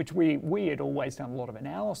covers, which we had always done a lot of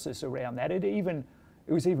analysis around that.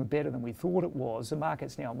 It was even better than we thought it was. The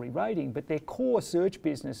market's now re-rating, but their core search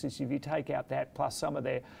businesses, if you take out that plus some of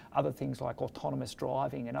their other things like autonomous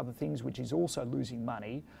driving and other things, which is also losing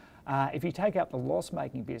money, if you take out the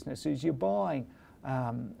loss-making businesses, you're buying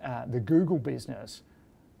the Google business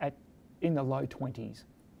in the low 20s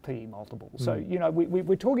PE multiples. So, you know,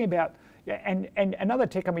 we're talking about, and another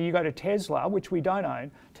tech company, you go to Tesla, which we don't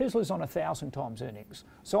own, Tesla's on 1,000 times earnings.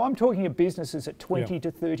 So I'm talking of businesses at 20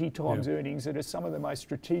 to 30 times earnings that are some of the most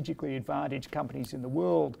strategically advantaged companies in the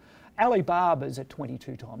world. Alibaba's at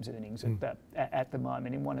 22 times earnings at the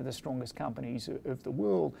moment in one of the strongest companies of the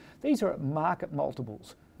world. These are at market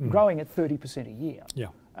multiples, growing at 30% a year.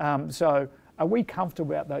 So are we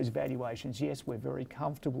comfortable about those valuations? Yes, we're very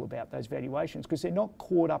comfortable about those valuations because they're not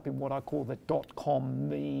caught up in what I call the dot-com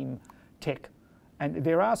meme tech. And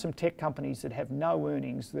there are some tech companies that have no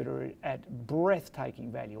earnings that are at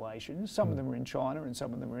breathtaking valuations. Some of them are in China and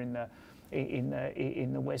some of them are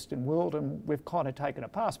in the Western world, and we've kind of taken a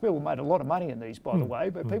pass. People made a lot of money in these, by the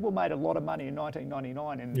way, but people made a lot of money in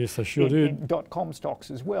 1999 in dot-com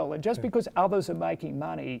stocks as well. And just because others are making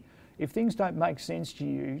money, if things don't make sense to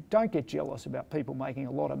you, don't get jealous about people making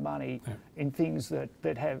a lot of money in things that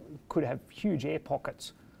could have huge air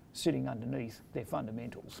pockets sitting underneath their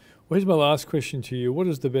fundamentals. Well, here's my last question to you. What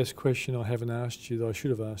is the best question I haven't asked you that I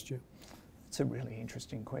should have asked you? It's a really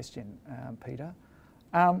interesting question, Peter.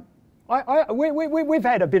 We've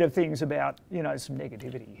had a bit of things about, you know, some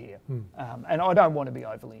negativity here. And I don't want to be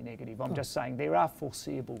overly negative. I'm just saying there are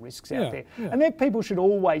foreseeable risks out there. And that people should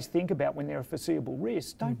always think about when there are foreseeable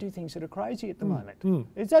risks. Don't do things that are crazy at the moment.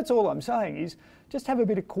 That's all I'm saying is just have a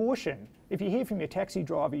bit of caution. If you hear from your taxi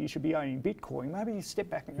driver you should be owning Bitcoin, maybe you step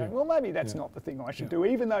back and go, well, maybe that's not the thing I should do,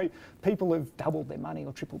 even though people have doubled their money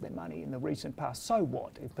or tripled their money in the recent past. So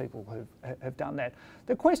what if people have done that?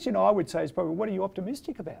 The question I would say is probably, what are you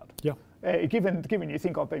optimistic about? Given you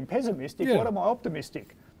think I've been pessimistic, what am I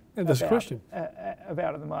optimistic that's a question.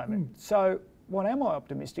 About at the moment? So what am I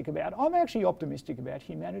optimistic about? I'm actually optimistic about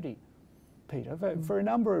humanity, Peter, for a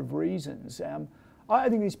number of reasons. I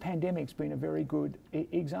think this pandemic's been a very good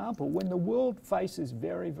example. When the world faces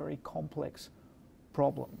very, very complex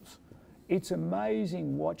problems, it's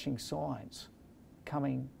amazing watching science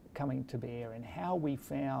coming to bear and how we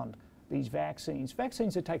found these vaccines.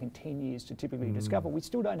 Vaccines have taken 10 years to typically discover. We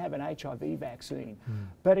still don't have an HIV vaccine.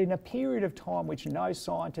 But in a period of time which no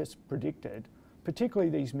scientists predicted, particularly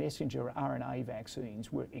these messenger RNA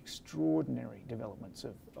vaccines, were extraordinary developments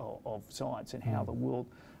of science and how the world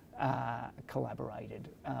collaborated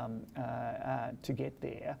to get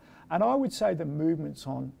there. And I would say the movements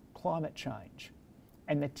on climate change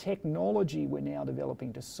and the technology we're now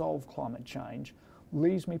developing to solve climate change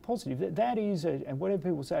leaves me positive. That is, and whatever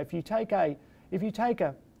people say, if you take a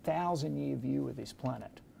 1,000-year view of this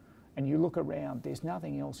planet, and you look around, there's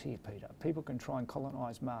nothing else here, Peter. People can try and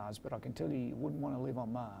colonise Mars, but I can tell you wouldn't want to live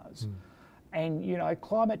on Mars. And you know,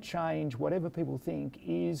 climate change, whatever people think,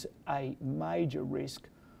 is a major risk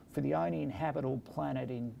for the only inhabitable planet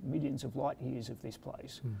in millions of light years of this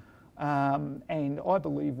place. And I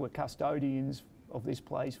believe we're custodians of this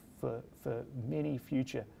place for many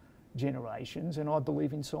future generations, and I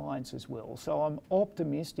believe in science as well. So I'm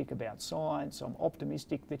optimistic about science. I'm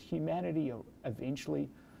optimistic that humanity eventually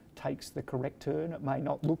takes the correct turn. It may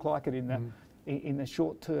not look like it in the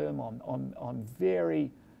short term. I'm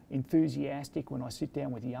very enthusiastic when I sit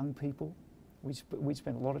down with young people. We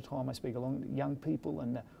spend a lot of time, I speak along with young people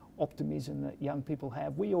and the optimism that young people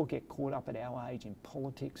have. We all get caught up at our age in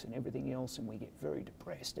politics and everything else, and we get very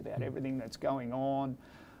depressed about everything that's going on.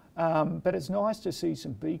 But it's nice to see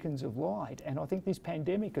some beacons of light, and I think this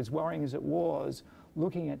pandemic, as worrying as it was,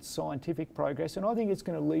 looking at scientific progress, and I think it's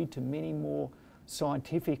going to lead to many more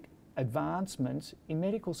scientific advancements in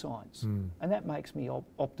medical science. And that makes me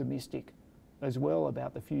optimistic as well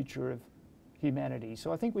about the future of humanity.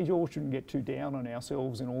 So I think we all shouldn't get too down on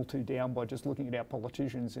ourselves and all too down by just looking at our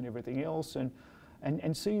politicians and everything else,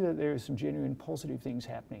 and see that there are some genuine positive things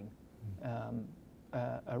happening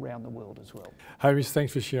around the world as well. Hamish,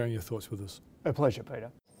 thanks for sharing your thoughts with us. A pleasure,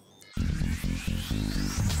 Peter.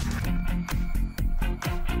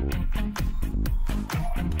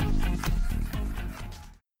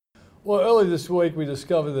 Well, early this week we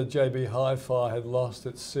discovered that JB Hi-Fi had lost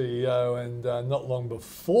its CEO, and not long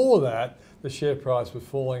before that the share price was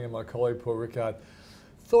falling, and my colleague Paul Rickard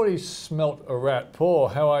thought he smelt a rat. Paul,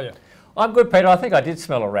 how are you? I'm good, Peter. I think I did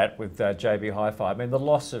smell a rat with JB Hi-Fi. I mean, the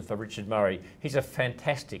loss of Richard Murray, he's a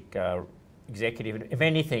fantastic executive. If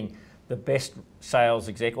anything, the best sales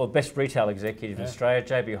executive, or best retail executive in Australia.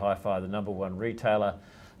 JB Hi-Fi, the #1 retailer.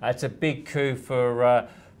 It's a big coup for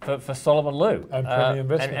Solomon Lew and Premier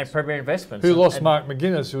Investments. And Premier Investments. Who lost Mark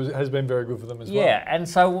McGuinness, who has been very good for them as well. Yeah, and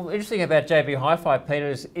so interesting about JB Hi-Fi, Peter,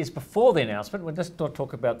 is before the announcement, we'll just not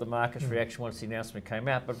talk about the market's reaction once the announcement came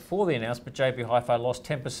out, but before the announcement, JB Hi-Fi lost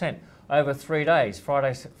 10% over 3 days,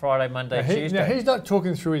 Friday, Monday, Tuesday. Now, he's not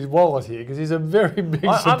talking through his wallet here, because he's a very big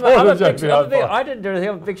supporter of JB Hi-Fi. I didn't do anything.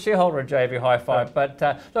 I'm a big shareholder of JB Hi-Fi, but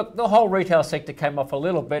look, the whole retail sector came off a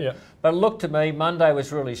little bit, but look, to me, Monday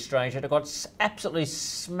was really strange. It got absolutely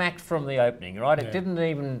smacked from the opening, right? It did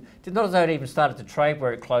not as though it even started to trade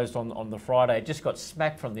where it closed on the Friday. It just got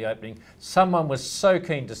smacked from the opening. Someone was so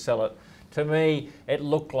keen to sell it. To me, it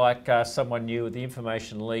looked like someone knew the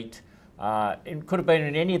information leaked. It could have been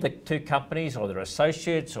in any of the two companies, or their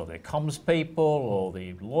associates, or their comms people, or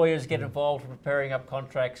the lawyers get involved in preparing up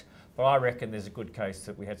contracts. But I reckon there's a good case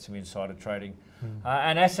that we had some insider trading.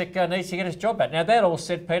 And ASIC needs to get his job back. Now, that all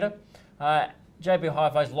said, Peter, JB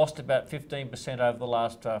Hi-Fi's lost about 15% over the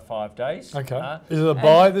last 5 days. Okay. Is it a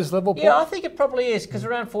buy at this level, Paul? Yeah, I think it probably is, because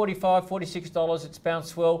around $45, $46, it's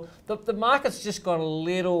bounced well. The market's just gone a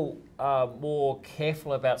little more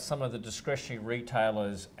careful about some of the discretionary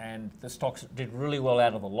retailers, and the stocks did really well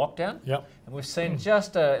out of the lockdown. Yep. And we've seen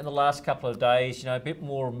just in the last couple of days, a bit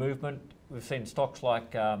more movement. We've seen stocks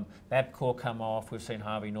like Bapcor come off. We've seen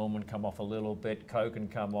Harvey Norman come off a little bit. Kogan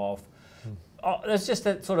come off. There's just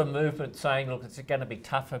that sort of movement saying, look, it's going to be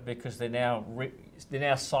tougher because they're now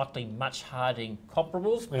cycling much harder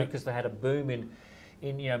comparables because they had a boom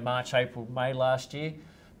in March, April, May last year.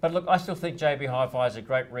 But look, I still think JB Hi-Fi is a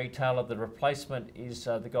great retailer. The replacement is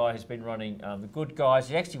the guy who's been running The Good Guys.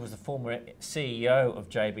 He actually was the former CEO of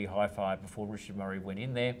JB Hi-Fi before Richard Murray went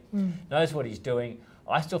in there. Knows what he's doing.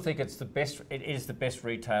 I still think it's the best. It is the best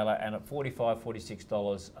retailer, and at $45,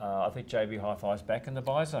 $46, I think JB Hi-Fi is back in the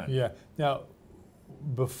buy zone. Yeah. Now,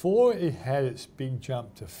 before it had its big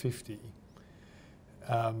jump to 50,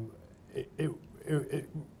 it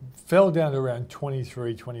fell down to around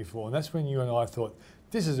 23, 24, and that's when you and I thought,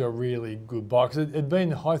 this is a really good buy, because it had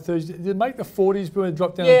been high 30s. Did it make the 40s when it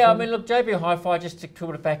dropped down? Yeah, I mean, look, JB Hi-Fi, just to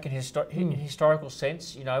put it back in historical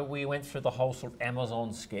sense, we went through the whole sort of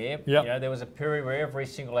Amazon scare. Yep. There was a period where every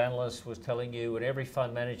single analyst was telling you, and every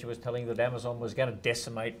fund manager was telling you that Amazon was going to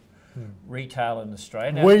decimate retail in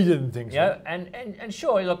Australia. Now, we didn't think so. And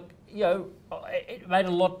sure, look, it made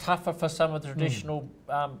it a lot tougher for some of the traditional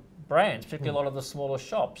brands, particularly a lot of the smaller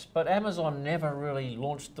shops. But Amazon never really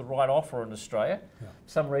launched the right offer in Australia. Yeah. For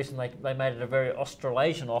some reason, they made it a very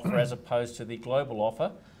Australasian offer as opposed to the global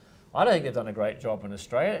offer. I don't think they've done a great job in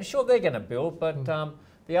Australia. Sure, they're going to build, but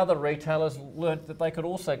the other retailers learnt that they could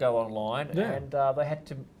also go online, and they had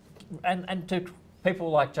to, and to people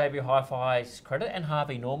like JB Hi-Fi's credit and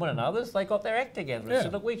Harvey Norman and others, they got their act together and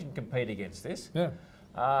said, look, we can compete against this. Yeah.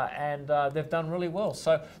 And they've done really well.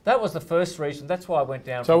 So that was the first reason. That's why I went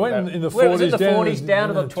down. So I went in the 40s down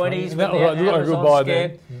to the 20s. That was a good buy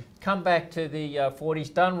then. Come back to the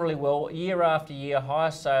 40s, done really well year after year,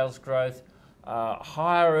 higher sales growth,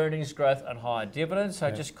 higher earnings growth, and higher dividends.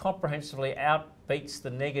 So just comprehensively outbeats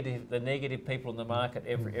the negative people in the market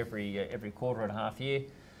every quarter and a half year.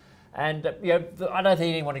 And I don't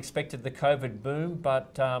think anyone expected the COVID boom,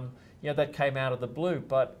 but that came out of the blue.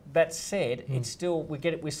 But that said, it's still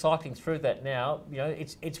we're cycling through that now.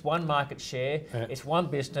 It's one market share, it's one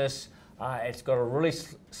business. It's got a really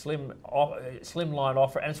slim line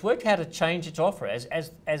offer, and it's worked how to change its offer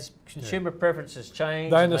as consumer preferences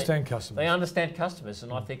change. They understand customers. They understand customers,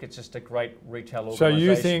 and I think it's just a great retail organisation. So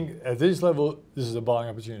you think at this level, this is a buying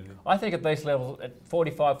opportunity? I think at these levels, at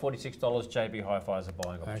 $45, $46, JB Hi-Fi is a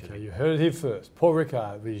buying opportunity. Okay, you heard it here first. Paul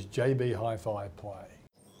Rickard with his JB Hi-Fi play.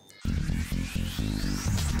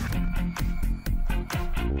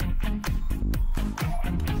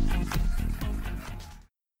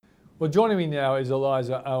 Well, joining me now is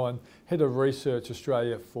Eliza Owen, Head of Research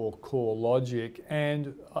Australia for CoreLogic,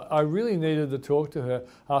 and I really needed to talk to her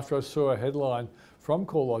after I saw a headline from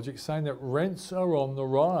CoreLogic saying that rents are on the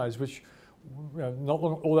rise, which not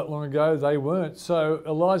all that long ago they weren't. So,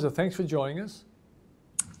 Eliza, thanks for joining us.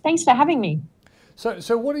 Thanks for having me.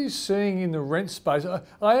 So what are you seeing in the rent space?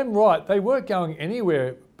 I am right, they weren't going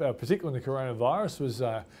anywhere, particularly when the coronavirus was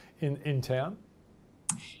in town.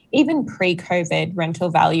 Even pre-COVID, rental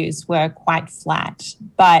values were quite flat.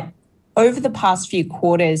 But over the past few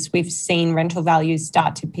quarters, we've seen rental values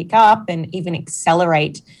start to pick up and even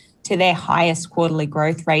accelerate to their highest quarterly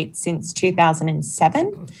growth rate since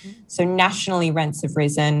 2007. Mm-hmm. So nationally, rents have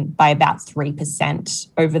risen by about 3%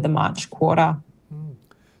 over the March quarter. Mm.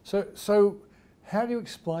 So how do you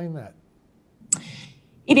explain that?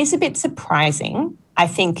 It is a bit surprising. I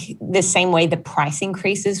think the same way the price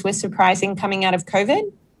increases were surprising coming out of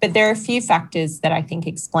COVID, but there are a few factors that I think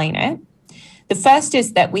explain it. The first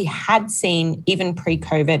is that we had seen, even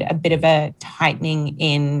pre-COVID, a bit of a tightening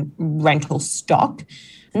in rental stock,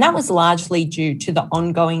 and that was largely due to the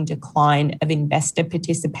ongoing decline of investor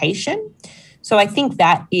participation. So I think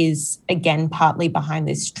that is, again, partly behind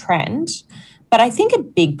this trend. But I think a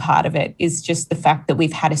big part of it is just the fact that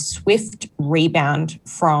we've had a swift rebound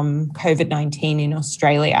from COVID-19 in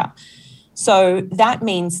Australia. So that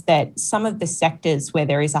means that some of the sectors where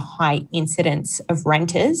there is a high incidence of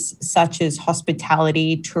renters, such as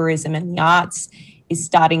hospitality, tourism and the arts, is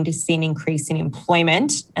starting to see an increase in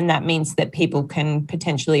employment. And that means that people can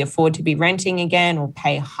potentially afford to be renting again or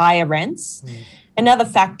pay higher rents. Mm. Another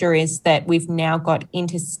factor is that we've now got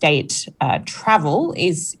interstate travel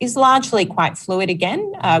is largely quite fluid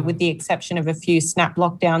again, with the exception of a few snap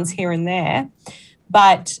lockdowns here and there.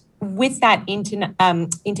 But with that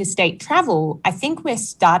interstate travel, I think we're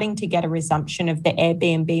starting to get a resumption of the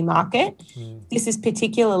Airbnb market. Mm. This is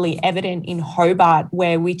particularly evident in Hobart,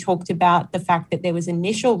 where we talked about the fact that there was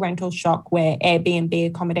initial rental shock where Airbnb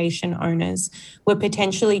accommodation owners were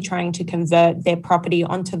potentially trying to convert their property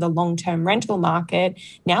onto the long-term rental market.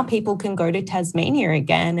 Now people can go to Tasmania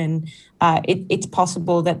again, and it's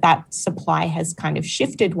possible that that supply has kind of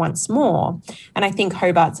shifted once more. And I think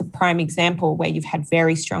Hobart's a prime example where you've had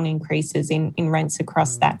very strong increases in rents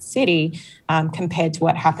across that city compared to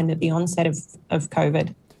what happened at the onset of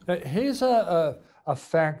COVID. Now, here's a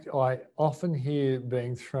fact I often hear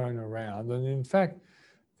being thrown around. And in fact,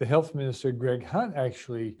 the Health Minister, Greg Hunt,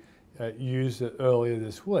 actually used it earlier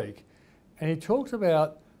this week. And he talked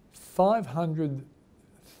about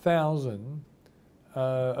 500,000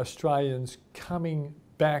 Australians coming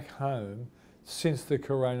back home since the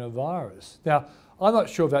coronavirus. Now, I'm not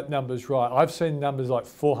sure if that number's right. I've seen numbers like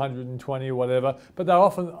 420 or whatever, but they're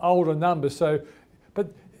often older numbers.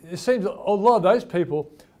 But it seems a lot of those people,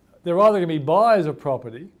 they're either going to be buyers of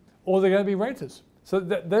property or they're going to be renters. So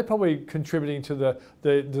they're probably contributing to the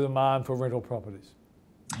demand for rental properties.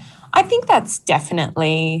 I think that's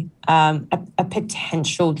definitely a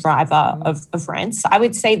potential driver of rents. I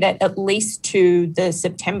would say that at least to the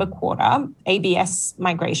September quarter, ABS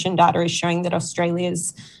migration data is showing that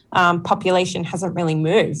Australia's population hasn't really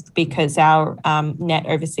moved because our net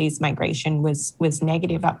overseas migration was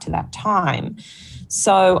negative up to that time.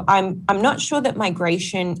 So I'm not sure that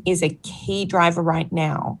migration is a key driver right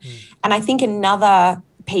now. And I think another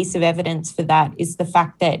piece of evidence for that is the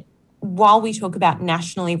fact that while we talk about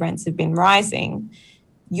nationally rents have been rising,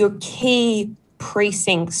 your key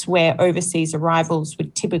precincts where overseas arrivals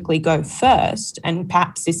would typically go first, and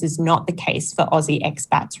perhaps this is not the case for Aussie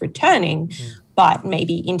expats returning, but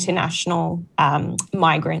maybe international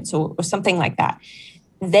migrants or something like that.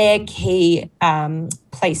 Their key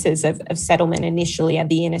places of settlement initially are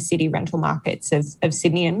the inner city rental markets of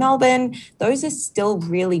Sydney and Melbourne. Those are still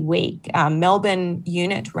really weak. Melbourne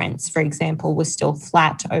unit rents, for example, were still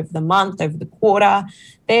flat over the month, over the quarter.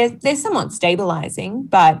 They're somewhat stabilising,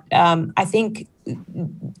 but I think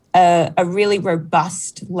a really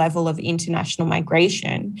robust level of international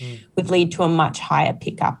migration would lead to a much higher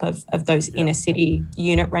pickup of those inner city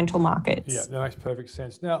unit rental markets. Yeah, that makes perfect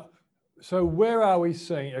sense. Now, so where are we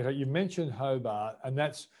seeing, okay, you mentioned Hobart, and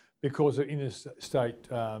that's because of interstate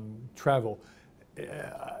travel.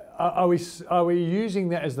 Are we using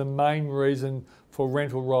that as the main reason for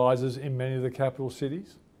rental rises in many of the capital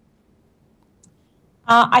cities?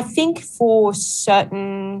 I think for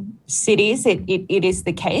certain cities, it is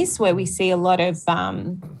the case where we see a lot of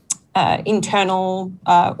internal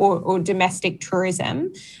or domestic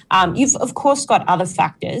tourism. You've, of course, got other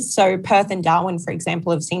factors. So Perth and Darwin, for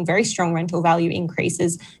example, have seen very strong rental value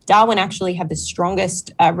increases. Darwin actually had the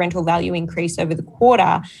strongest rental value increase over the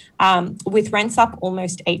quarter, with rents up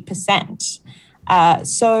almost 8%.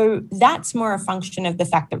 So that's more a function of the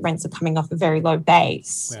fact that rents are coming off a very low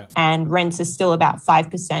base, and rents are still about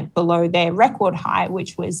 5% below their record high,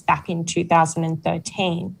 which was back in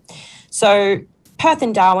 2013. So Perth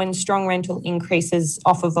and Darwin, strong rental increases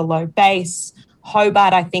off of a low base.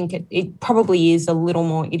 Hobart, I think it probably is a little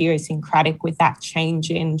more idiosyncratic with that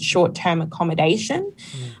change in short-term accommodation.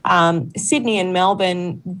 Sydney and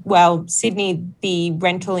Melbourne, well, Sydney, the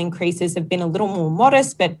rental increases have been a little more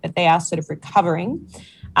modest, but they are sort of recovering.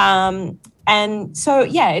 And so,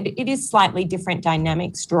 yeah, it is slightly different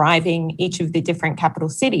dynamics driving each of the different capital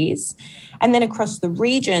cities. And then across the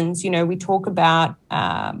regions, you know, we talk about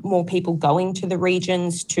more people going to the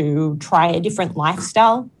regions to try a different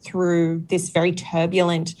lifestyle through this very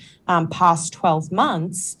turbulent past 12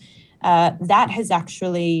 months. That has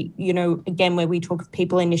actually, you know, again, where we talk of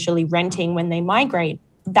people initially renting when they migrate,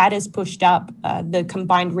 that has pushed up the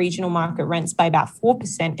combined regional market rents by about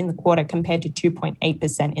 4% in the quarter compared to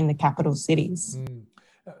 2.8% in the capital cities.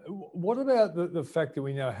 What about the fact that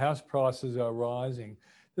we know house prices are rising?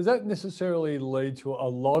 Does that necessarily lead to a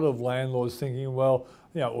lot of landlords thinking, well,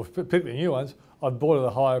 you know, or particularly new ones, I've bought at a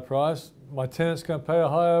higher price, my tenant's going to pay a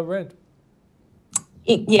higher rent?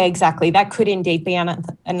 Yeah, exactly. That could indeed be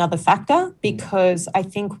another factor, because I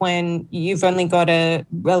think when you've only got a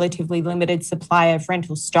relatively limited supply of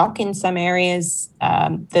rental stock in some areas,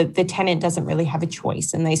 the tenant doesn't really have a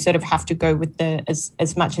choice, and they sort of have to go with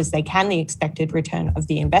as much as they can, the expected return of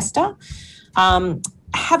the investor.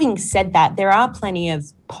 Having said that, there are plenty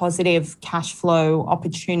of positive cash flow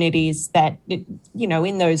opportunities that, you know,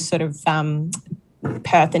 in those sort of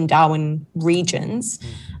Perth and Darwin regions,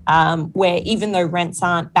 where even though rents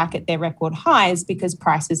aren't back at their record highs because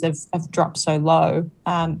prices have dropped so low,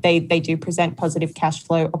 they do present positive cash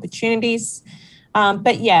flow opportunities.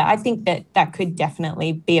 But yeah, I think that could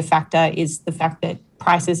definitely be a factor, is the fact that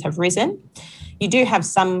prices have risen. You do have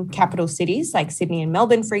some capital cities like Sydney and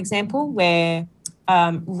Melbourne, for example, where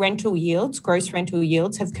rental yields, gross rental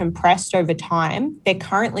yields, have compressed over time. They're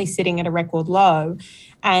currently sitting at a record low,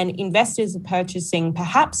 and investors are purchasing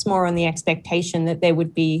perhaps more on the expectation that there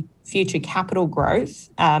would be future capital growth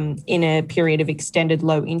in a period of extended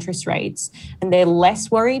low interest rates, and they're less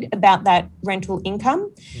worried about that rental income.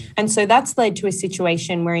 And so that's led to a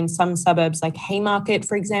situation where in some suburbs like Haymarket,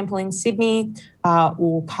 for example, in Sydney,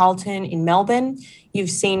 or Carlton in Melbourne, you've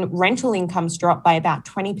seen rental incomes drop by about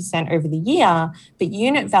 20% over the year, but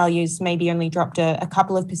unit values maybe only dropped a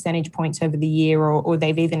couple of percentage points over the year, or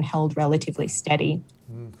they've even held relatively steady.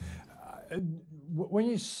 When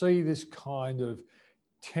you see this kind of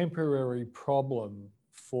temporary problem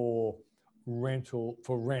for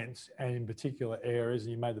rents, and in particular areas,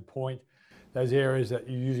 and you made the point, those areas that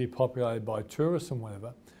are usually populated by tourists and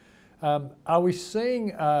whatever, are we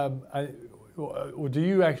seeing, or do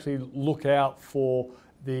you actually look out for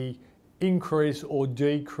the increase or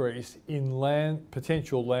decrease in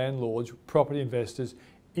potential landlords, property investors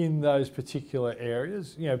in those particular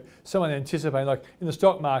areas? You know, someone anticipating, like in the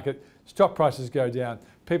stock market, stock prices go down,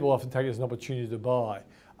 people often take it as an opportunity to buy.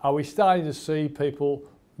 Are we starting to see people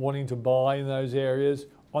wanting to buy in those areas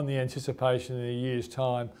on the anticipation in a year's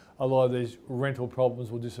time a lot of these rental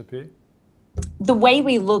problems will disappear? The way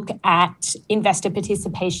we look at investor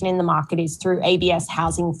participation in the market is through ABS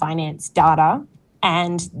housing finance data.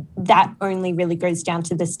 And that only really goes down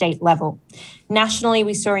to the state level. Nationally,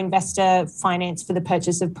 we saw investor finance for the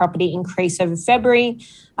purchase of property increase over February.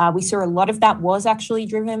 We saw a lot of that was actually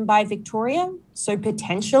driven by Victoria. So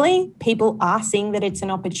potentially people are seeing that it's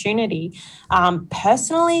an opportunity.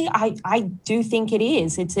 Personally, I do think it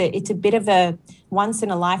is. It's a bit of a once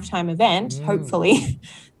in a lifetime event, hopefully,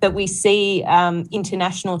 that we see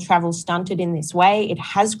international travel stunted in this way. It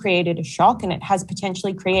has created a shock and it has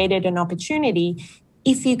potentially created an opportunity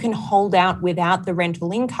if you can hold out without the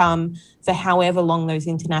rental income for however long those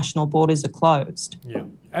international borders are closed. Yeah,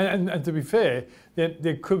 and to be fair,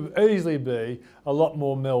 there could easily be a lot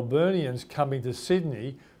more Melburnians coming to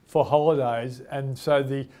Sydney for holidays, and so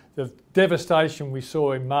the devastation we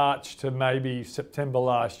saw in March to maybe September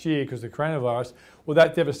last year because of the coronavirus, well,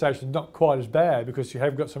 that devastation is not quite as bad because you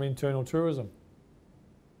have got some internal tourism.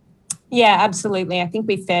 Yeah, absolutely. I think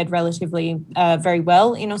we fared relatively very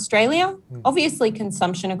well in Australia. Obviously,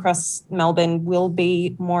 consumption across Melbourne will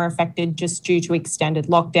be more affected just due to extended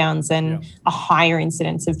lockdowns and a higher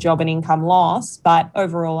incidence of job and income loss. But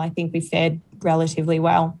overall, I think we fared relatively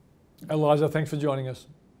well. Eliza, thanks for joining us.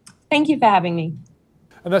 Thank you for having me.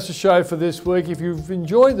 And that's the show for this week. If you've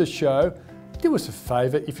enjoyed the show, do us a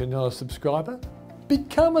favour if you're not a subscriber.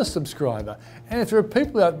 Become a subscriber. And if there are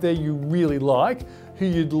people out there you really like, who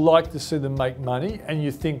you'd like to see them make money and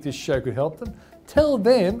you think this show could help them, tell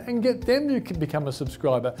them and get them to become a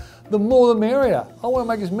subscriber. The more the merrier. I want to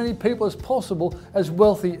make as many people as possible as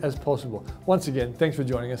wealthy as possible. Once again, thanks for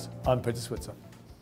joining us. I'm Peter Switzer.